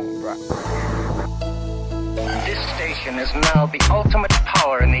mean, bra? This station is now the ultimate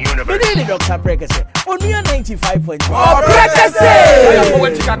power in the universe. Good evening, Dr. Brekese. Onia 95.1. Oh, Brekese!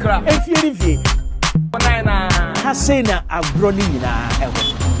 If Hasena Abroni na ewo.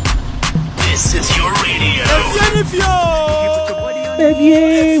 This is your radio.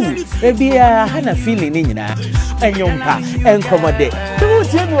 Baby, hana feeling ni nyina. Enyompa, enkomode. Tu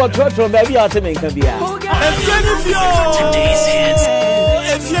tie mi ototo baby ateme nka bia. Today's hits.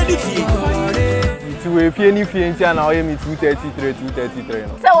 If you any fee and now I 233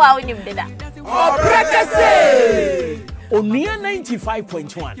 no. So how you did that? Oh, Brekese! Onia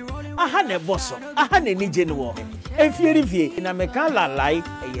 95.1. Aha ne bosso. Aha ne nije no wo. Efie na meka la lie,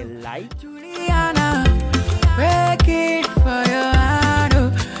 e lie. Break it for your heart,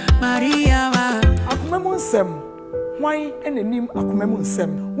 Maria. Akumemu nsem. Hwan enanim akumemu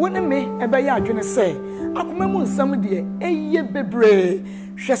nsem. Wone me ebe ya adwene se. Akumemu nsem de eye bebre.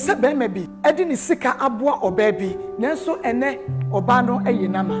 Hwese be ma bi. Edi ni sika aboa oba bi. Nanso ene oba no eye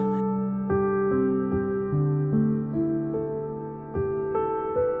nama.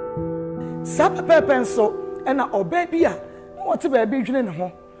 Sapa pepenso ena oba bi a wote ba bi dwene ne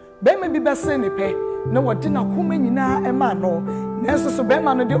ho. Be ma bi bese ne pe. Na wodi na koma nyina e ma no nanso so be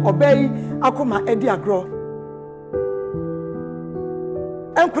ma no de obai akoma edi agro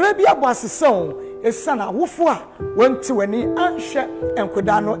enkura bi abo aseson esana wofo a wonti wani anhwe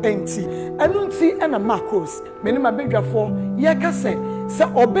enkoda no enti enu nti na Marcos meni mabedwafo ye ka se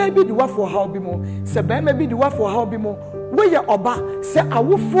oba bi di wafo haw bi mo se ba ma bi di wafo haw bi mo we ye oba se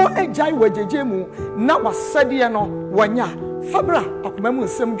awofo agyan wajeje mu na wasade no wanya Fabra akomamu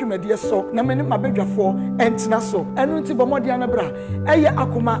nsem dwumade so na meni mabedwafo entina so enu nti bomode anabra eye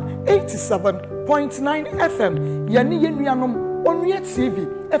akoma 87.9 FM yani yenuanom Onye TV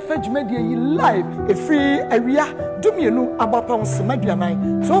efe dwumade yi live efri awia dumienu abapa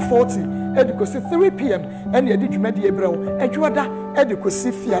onsemaduanan 12:40 edikosi 3 p.m. ene edi dwumade ebrew adwoda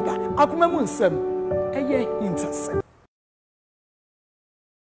edikosi fiada akomamu nsem eye intase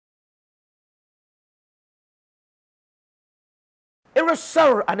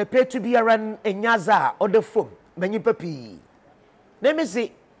Irasar and a pay to be aran enyaza or the foam, many papi.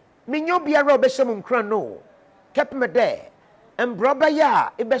 Nemesi, Minyo biara beshamum crano, kept me there, and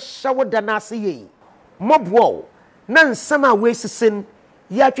brobaya, ebe shower danasi ye. Mob woe, none summer waste sin,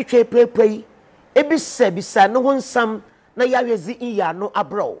 yachiche pray, ebi sebisa no one some, na yazi iya no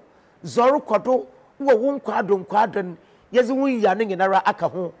abro. Zoru kodo, won quadron, yazun yanning in ara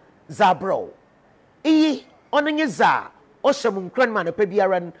akaho, zabro. Oning za. Oshamun Cranman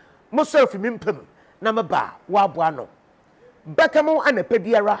Pebiaran, Mosurf Mimpum, Namaba, Wabuano. Bakamo and a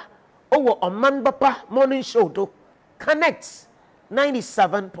Pebiara, over on Manbapa Morning Show to Connects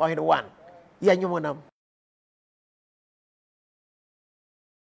 97.1. Yanyumanam.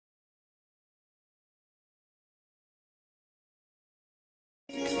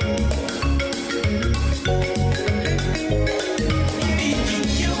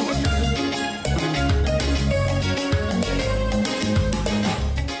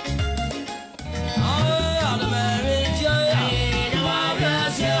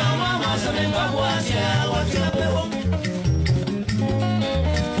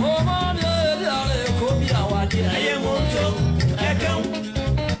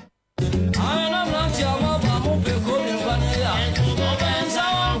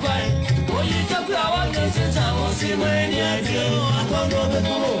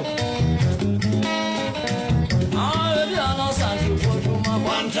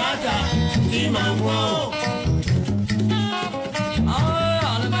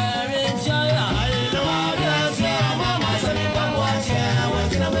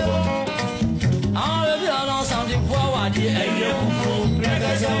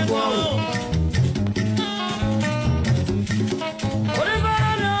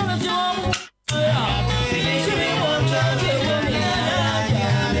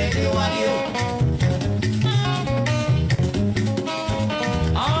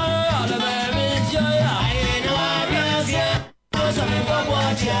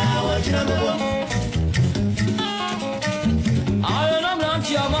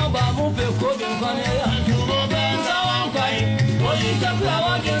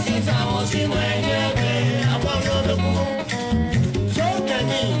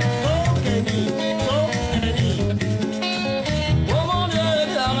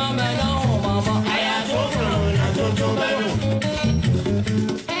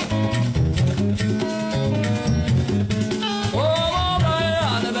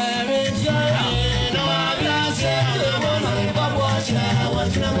 Yeah.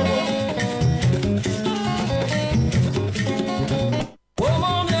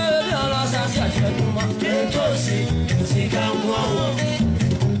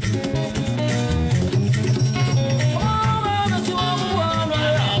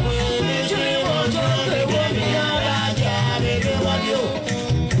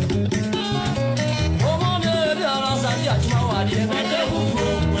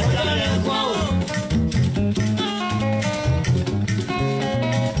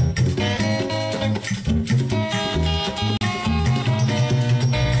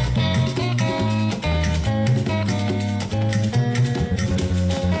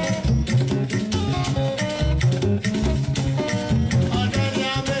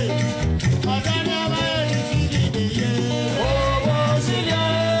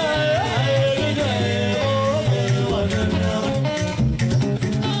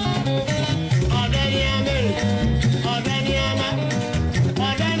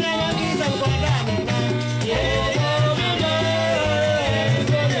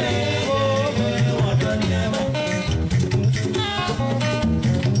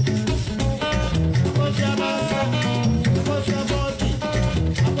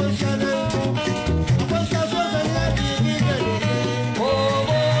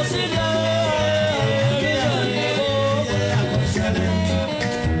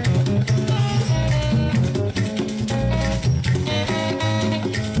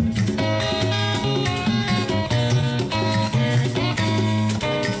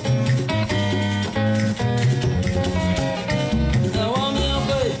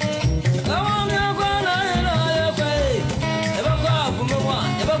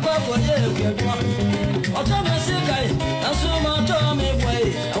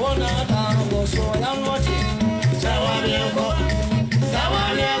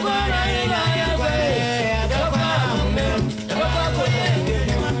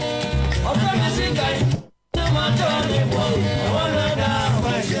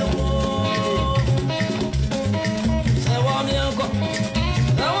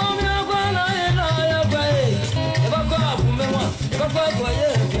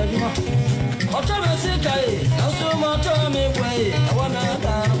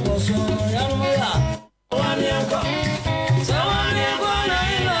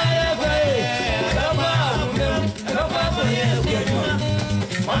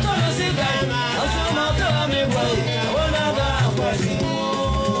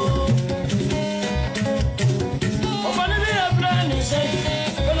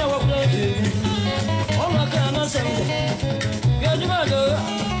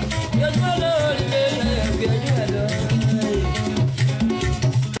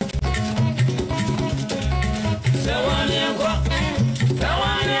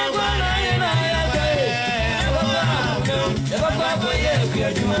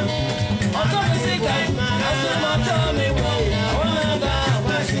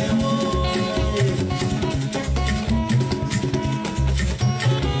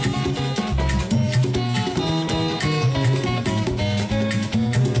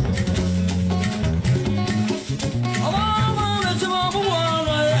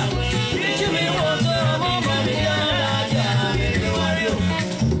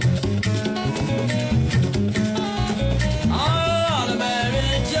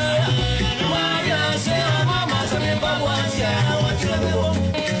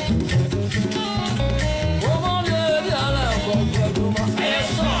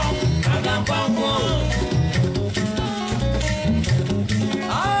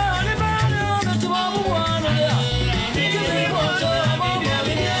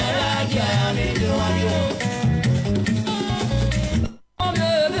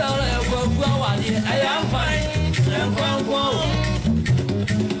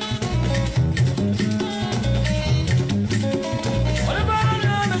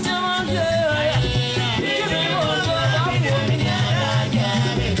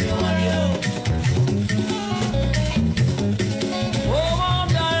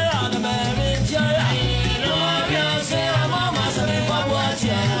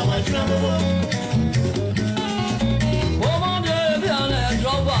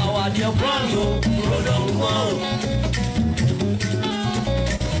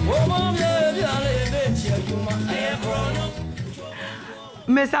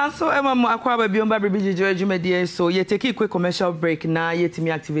 Miss Anso Emma Aquaba Biomba Baby George Media, so you take a quick commercial break now, yet me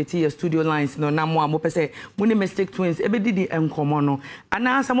activate your studio lines, no more, Mopese, Muni Mystic Twins, Ebedi and Comono, and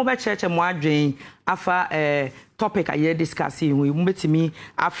now some over church and more drain, afa topic I hear discussing, we meet me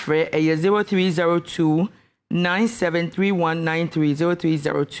after a 0302 973193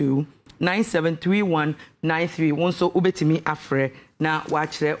 0302 973193. One so ubeti me afre na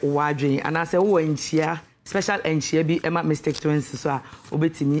watch the wadrin and I say oh enchia special enchia bi Emma Mystic Twins so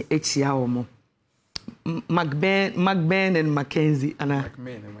ubeti me echia omo McMain and McKenzie and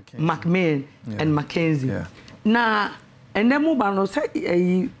McMain and McKenzie. Na and then mobile no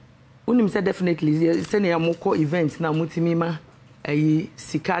say unim say definitely say na moko events na mutimi ma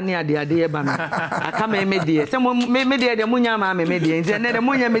sikani ade ba no aka me de se me de munya ma me de nti ne de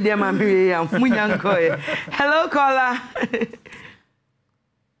munya me de ma be ya munya nko. Hello caller.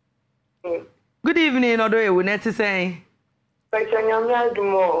 Good evening odo e we net say Pachanya mi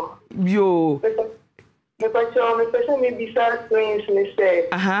adumo yo me pacho me bisa twins me say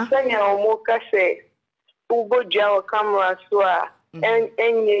sanya omo ka say ugo jaw camera so a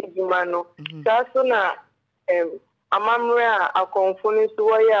enye jumano sa so na amamre a konfuni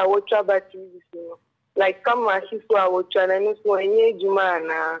so ya wo traba TV so like camera shi so a wo chana ni so enye juma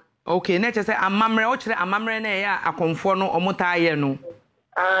na okay na che say amamre o kire amamre na ya akonfo no omota ye no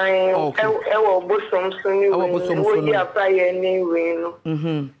ai ewo bosom so ni wo ya pa ye ni we no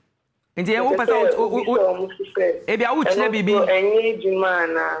nti e wo pasa e bia wo kire bibi enye juma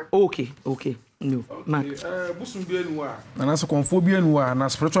na okay no Mark busum bi enu a na so konfo bi enu a na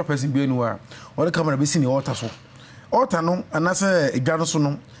spiritual person bi enu a o de camera be si ni altar so altar no anase edwa no so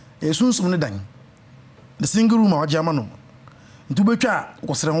no esunsum ne dan the single room a waje ama no ntu betwa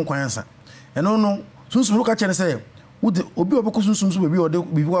ukosere ho kwan ansa eno no sunsum lo ka chene say would obi obeko sunsum so bebi ode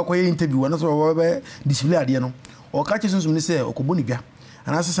bibi kwa ye interview na so be display ade no o ka che sunsum ne say okobo ni bia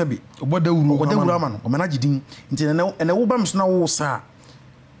anase sabi obodawuru ama no o manage din nti ene wo bam so na wo sa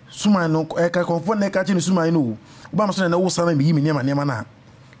suma no e ka konfo na ka che ne suma no wo bam so na wo sa na mi yimi ne ma na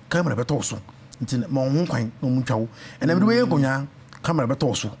camera beto so nti ma ho kwan no mu twawo ene me do ye konya camera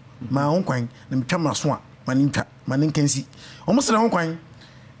beto so ma ho kwan na me twama so a ma ni ntwa ma ni nkansi o mo sere ho kwan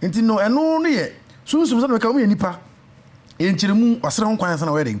nti no eno no ye sunsum so na ka mu ye nipa enchiremu wasere ho kwan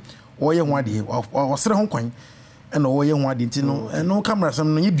sana wede o ye ho ade o sere ho kwan and all young one didn't know, and no camera,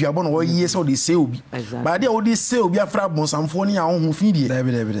 some you be about all years or they say, but they all this say, be a frabon, some phony, our own feed.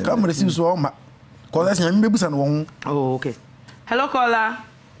 Come receive so much. Call us young babies and one. Oh, okay. Hello, caller.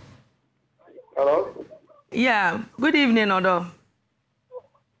 Hello? Yeah, good evening, Odo.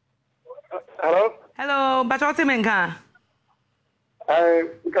 Hello? Hello, Bachote Menka.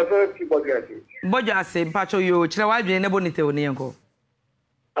 Bojase, Pacho, you, Chirawaji, and Ebonite Onianko.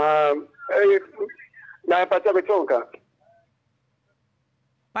 Na Pachabetonka.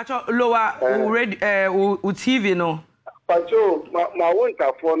 Pacho, lower, ready, TV, no. Pacho, my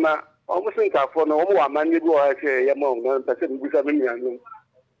winter for now, almost winter for no one man, you go out here among them, Pacific.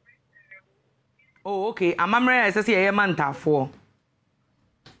 Oh, okay. I'm a say a man for.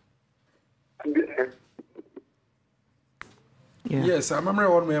 Yes, I remember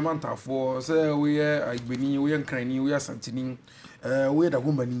what my man for. Say we are Ibeni, we are Cranny, we are Santini, we are the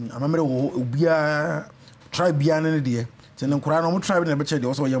woman. I remember we are tribe beyond any day. Then Kurano tribe in the better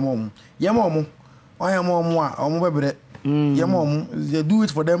also your mom. Your mom, I am mom, your mom, they do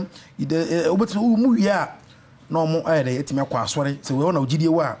it for them. Yeah. No more either, it's my quaswari. So we all know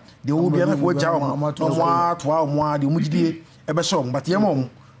GDWA. They will be enough for Jama, the Mujidi, ever song, but your mom.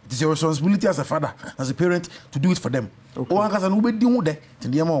 It is your responsibility as a father, as a parent, to do it for them. One has an Ube Dimude to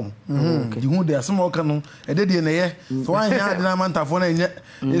their mom. The wound they are small canon, a day in a year. So I had an amount of one yet.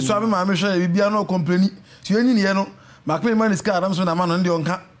 It's why my sure will be no complaining. So you know, Maclean man is car, I'm so a man on the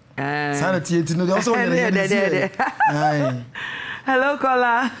onka. Sanity to know also. Hello,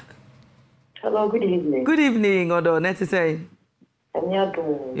 caller. Hello, good evening. Good evening, Odo, necessary.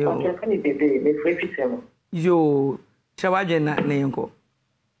 Yo, Chawaja na Nayonko.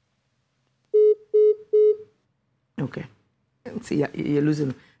 Okay. See, you're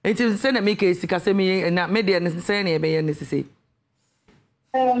losing. It is send a make a sicasemi and not media necessary, may necessary.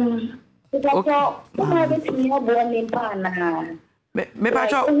 Me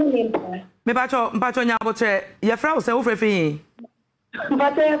pacho nyabotre, your frau self refing.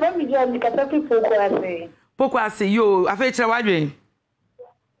 But I have a job because Pokwase, yo, I fetch a wide.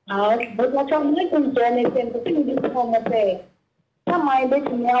 But what I'm making Jonathan to think this home say. Some my bet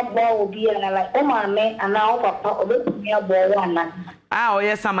me a ball will be and I like, oh, my man, and now papa, or bet me a ball one. Ah,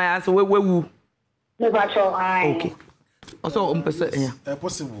 yes, some I answer, woo. No, but okay. Also,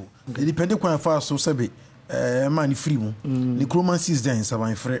 possible. It depends on how far so sabi. Man free mo. The chromancy is there in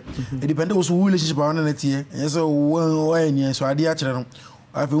Savannah Free. It depends also who relationship on the net here. Yes, so when so I did actually.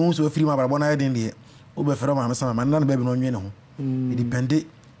 I feel also free my but I didn't hear. Over from my son, my non baby no you know. It depended.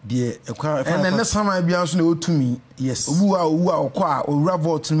 The and then next time I be also to me, yes. Who are qua or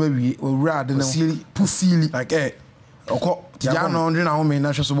ravout to maybe or rad and silly like or Tiano on home in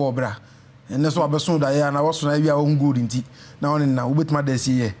National Sobra. And that's what I saw that and I was on your own good in tea. Now and now with my days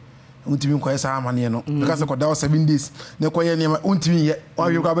here. Until quite some money, no, because I got down 7 days. No, quite near my own to me yet.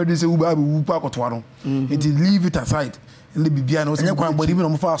 Or you cover this Uba Park or Twano. It is leave it aside. And the Bibiano, and quite but even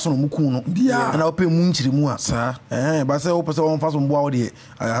on fast on Mukuno. Yeah, and I'll pay Munchi Mua, sir. But I say, open on fast on Body.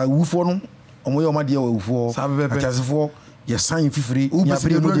 I will for no, on my own dear for Saturday for your sign free. Uber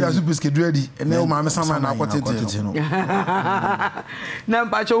super ready. And now my son, I got it. Now,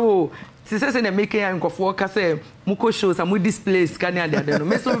 Pacho. Since I make a for Case, Muko shows and we displace Canada.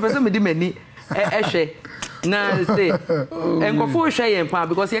 Mister Person with many Eshe. Now say, and go for Shay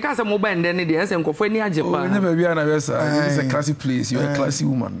because you can't say mobile and then the answer and go for any Japan. Never be it's a classy place. You're a classy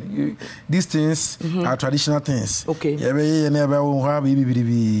woman. These things are traditional things. Okay. Yeah, never have baby.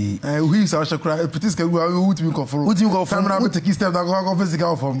 We saw cry. Please can who to be confirmed. Who to go from now to kiss them that go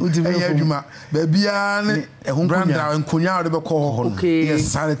physical from. Baby, a home brand and Kunya the call. Okay. Yes,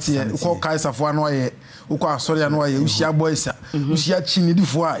 sanity. Call Kaiser for one. Uko sorry and why you share boys. You share chin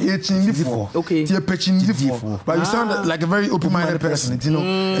before, eating before. Okay. You're pitching before. But you sound like a very open-minded person, you know.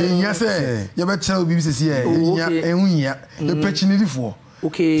 Yes, you better tell BBC here. You're pitching before.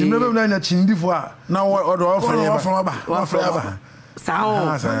 Okay. You never know that chin before. Now what order from forever.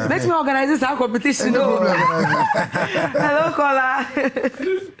 Sound. Let me organize this competition. Hello, caller.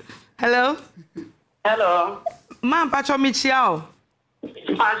 Hello. Hello. Man, Pacho Michiao.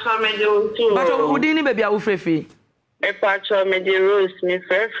 Pacho Medio too. Pacho, Udini baby, I will free. A Pacho Medio Rose, me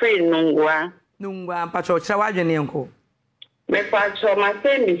free Nungwa. Nungwa, Pacho, Chawajani uncle. Me Pacho, my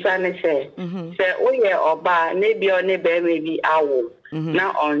same besane say, oh yeah, oba, maybe or maybe owl.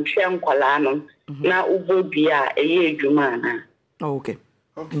 Now on Shem Colano, now Ubobia, a year Jumana. Okay.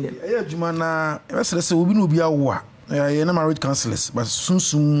 Okay. Yeah, Jumana, let's say we will be our you're not married counselors, but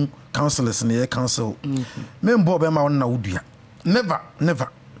soon counselors in the council. Men Bob Emma on Naudia. Never.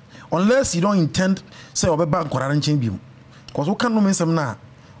 Unless you don't intend, say, or bank or arranging you. Because what can no mean some now?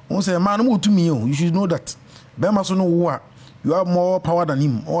 Won't say, man, to me, you should know that Bema so no wo you have more power than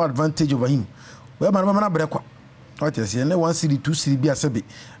him, more advantage over him. Where man na brekwa. What you say? 1 city 2 city bi asebe.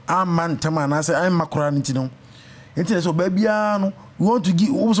 Man tama na say I'm makora nti no. Enti so bia no we want to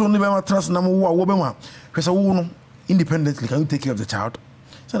give also no be trust na wo be ma. Kwese wo no independently can you take care of the child?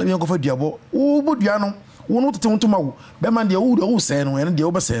 So na bi go for duabo. Wo bo dua no wo no tete wontoma wo. Be man de wo say no ene de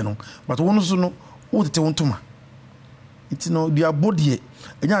wo be say no. But wo no so no wo tete wontoma. Enti no duabo de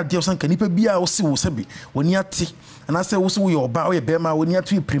enya de osan kanipa bia wo se wo sebe woni ate na say wo se wo ye oba wo ye be ma woni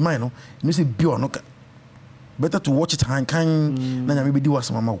ate prima no you say bi ono ka better to watch it han kan na nya me bedi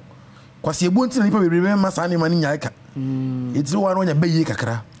wasama ma wo kwase ebu nti na nipa bebre be ma sa ne ma ni nya ka enti wo no nya be yi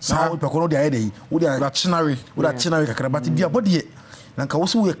kakra sa wo pekono de ayede yi wo da chinary kakra but duabo de na nka wo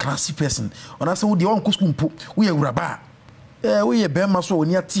se wo ye classy person ona say wo de won ko school mpo wo ye wuraba wo ye be ma so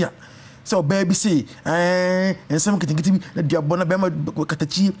woni ate a so baby say ensem kitikiti na duabo na be ma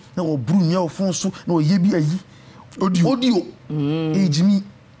katachi na wo bru nya wo fon so na wo ye bi ayi audio ejimi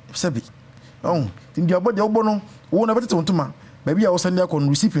sabi duabo de wo no wo na betete wontuma baby a wo send akon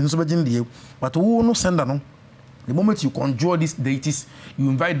recipient so begin de but wo no sender no the moment you conjure these deities you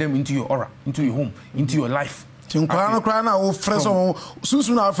invite them into your aura, into your home, into your life. Cry now, friends or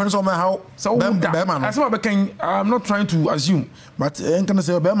soon our friends on my house. So, I'm not trying to assume, but I can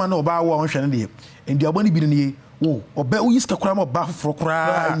say, Berman or Bow on Shandy, and the Aboni Bini, oh, or Bet we used to cram up bath for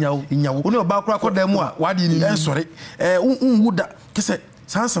cry in your only about crack or them. Why didn't you answer it? Would that kiss it?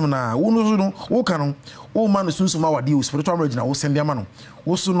 Sansam, who can, oh man, soon some our deal, spiritual original, will send their man.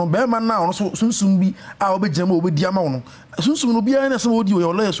 Also, no Berman now, so soon be our big jam with Diamon. Soon will be an some audio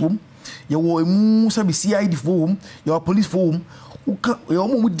your last room. Your Musa be CID form, your police form, your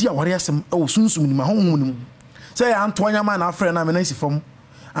mom with dear warriors, oh, soon in my home. Say, Antoine man, our friend, I'm a nice form.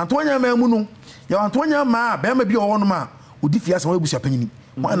 Antoine Mamuno, your Antoine ma, Bama be your own ma, who differs away with your opinion.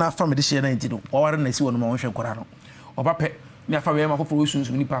 Why not from the share 19 or an issue on my own Corano or Papa, near Fabian for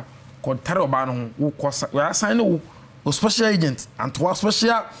Soon Nipa, called Tarobano, who cost where I sign o special agent Antoine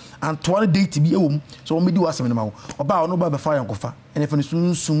special Antoine date bi ewom so we do asem ma oba no ba be fire nkofa and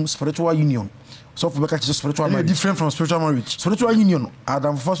if soon spiritual union so for be spiritual marriage different from spiritual marriage spiritual union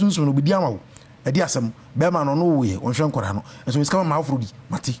adam for soon no be dia ma wo e di asem be ma no no we won hwe nkora no so we ska ma afrodi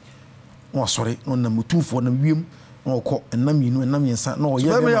mate no sorry no na mutufo na wiem no ko enam yinu enam yensa no ye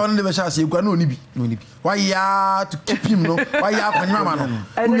be ya on de be sha se egua no ni bi why ya to keep him no why ya kwanya ma no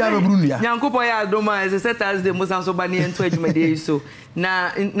we ya be brunu ya Nyankopon ya adoma as a Thursday mo sanso ba ne ento adwumade so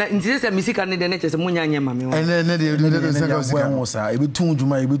na ntise se misika ne de ne chese munya anya ma me ho ne de se ka sika mo sa e be tun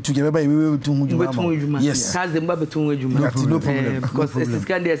djuma e be tu ke be ba e be tun djuma yes Thursday mba be tun djuma no problem because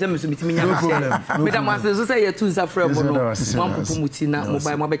sika de se meso mitimi nya me da mo aso so say ye tu sa frɛ bo no mo popo muti na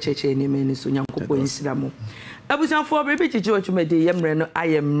mobile mo be cheche ne me ni so Nyankopon nsira mo Abusan for baby chichi ochumede yemre no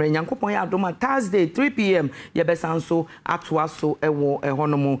ayemre Nyankopon ya adoma Thursday 3 p.m. ye besanso atwa so ewo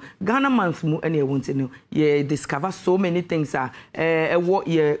ehonomo Ghana month mu ene ewonte no ye discover so many things ewo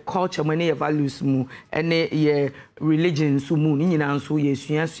ye culture mu ene ye values mu ene ye religion so mu ni nyina nso ye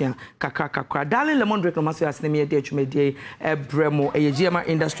suasua kakra darling lemon drink no maso asene me de achumede bremo GMR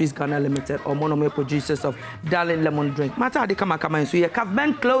Industries Ghana Limited or monomer producers of darling lemon drink mata de kama so ye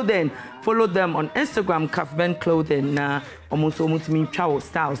Cavben clothing follow them on Instagram Cavben clothing na omonso mutimi twa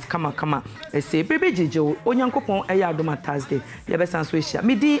styles kama say baby jeje onyankopon eya adoma Thursday ye besanso ehia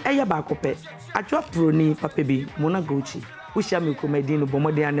medi eya ba kope atwa proni papa bi mona gochi wo hia me komedi no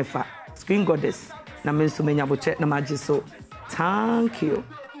bomode anefa screen goddess na menso menya boche na maji so thank you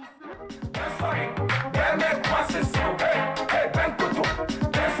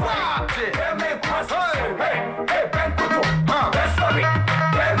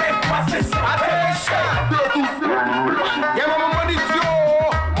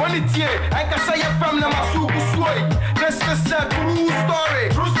I can say you're from the Masuku. This is a true story.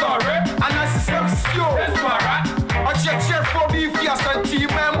 And I see some skill. That's right. I check for beef, yes, and team,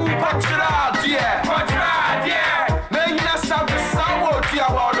 and move Patra, dear. Then you have the sound,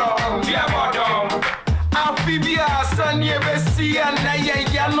 dear Bottom. Amphibious, and you may see, and I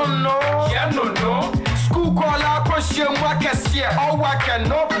no. School call out question, what can see, or what can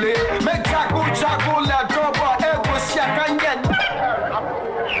no play. Make Jago, la double, ego, shakan.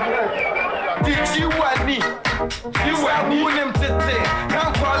 Did you want me? You were moving to say,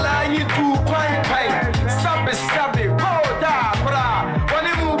 can't call you to pine. Stop it, da, bra. When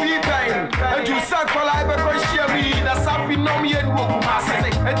you move it, and you said, call I because she that's something no me and walk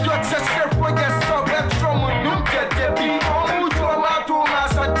massive. And you just for your so get from you get the beat. Oh, to a mato,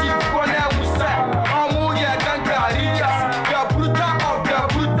 Massa, deep one, I will say, oh, yeah, the brutal of the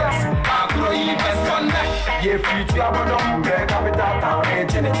brutals. I'm growing the sun. If you travel on the capital town, I'm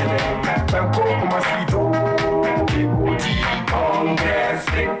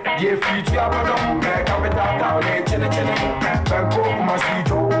congressing. Ye future abadom, capital town, chin. Banco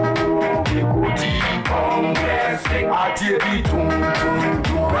Masito, ye go congressing. Ati bitum,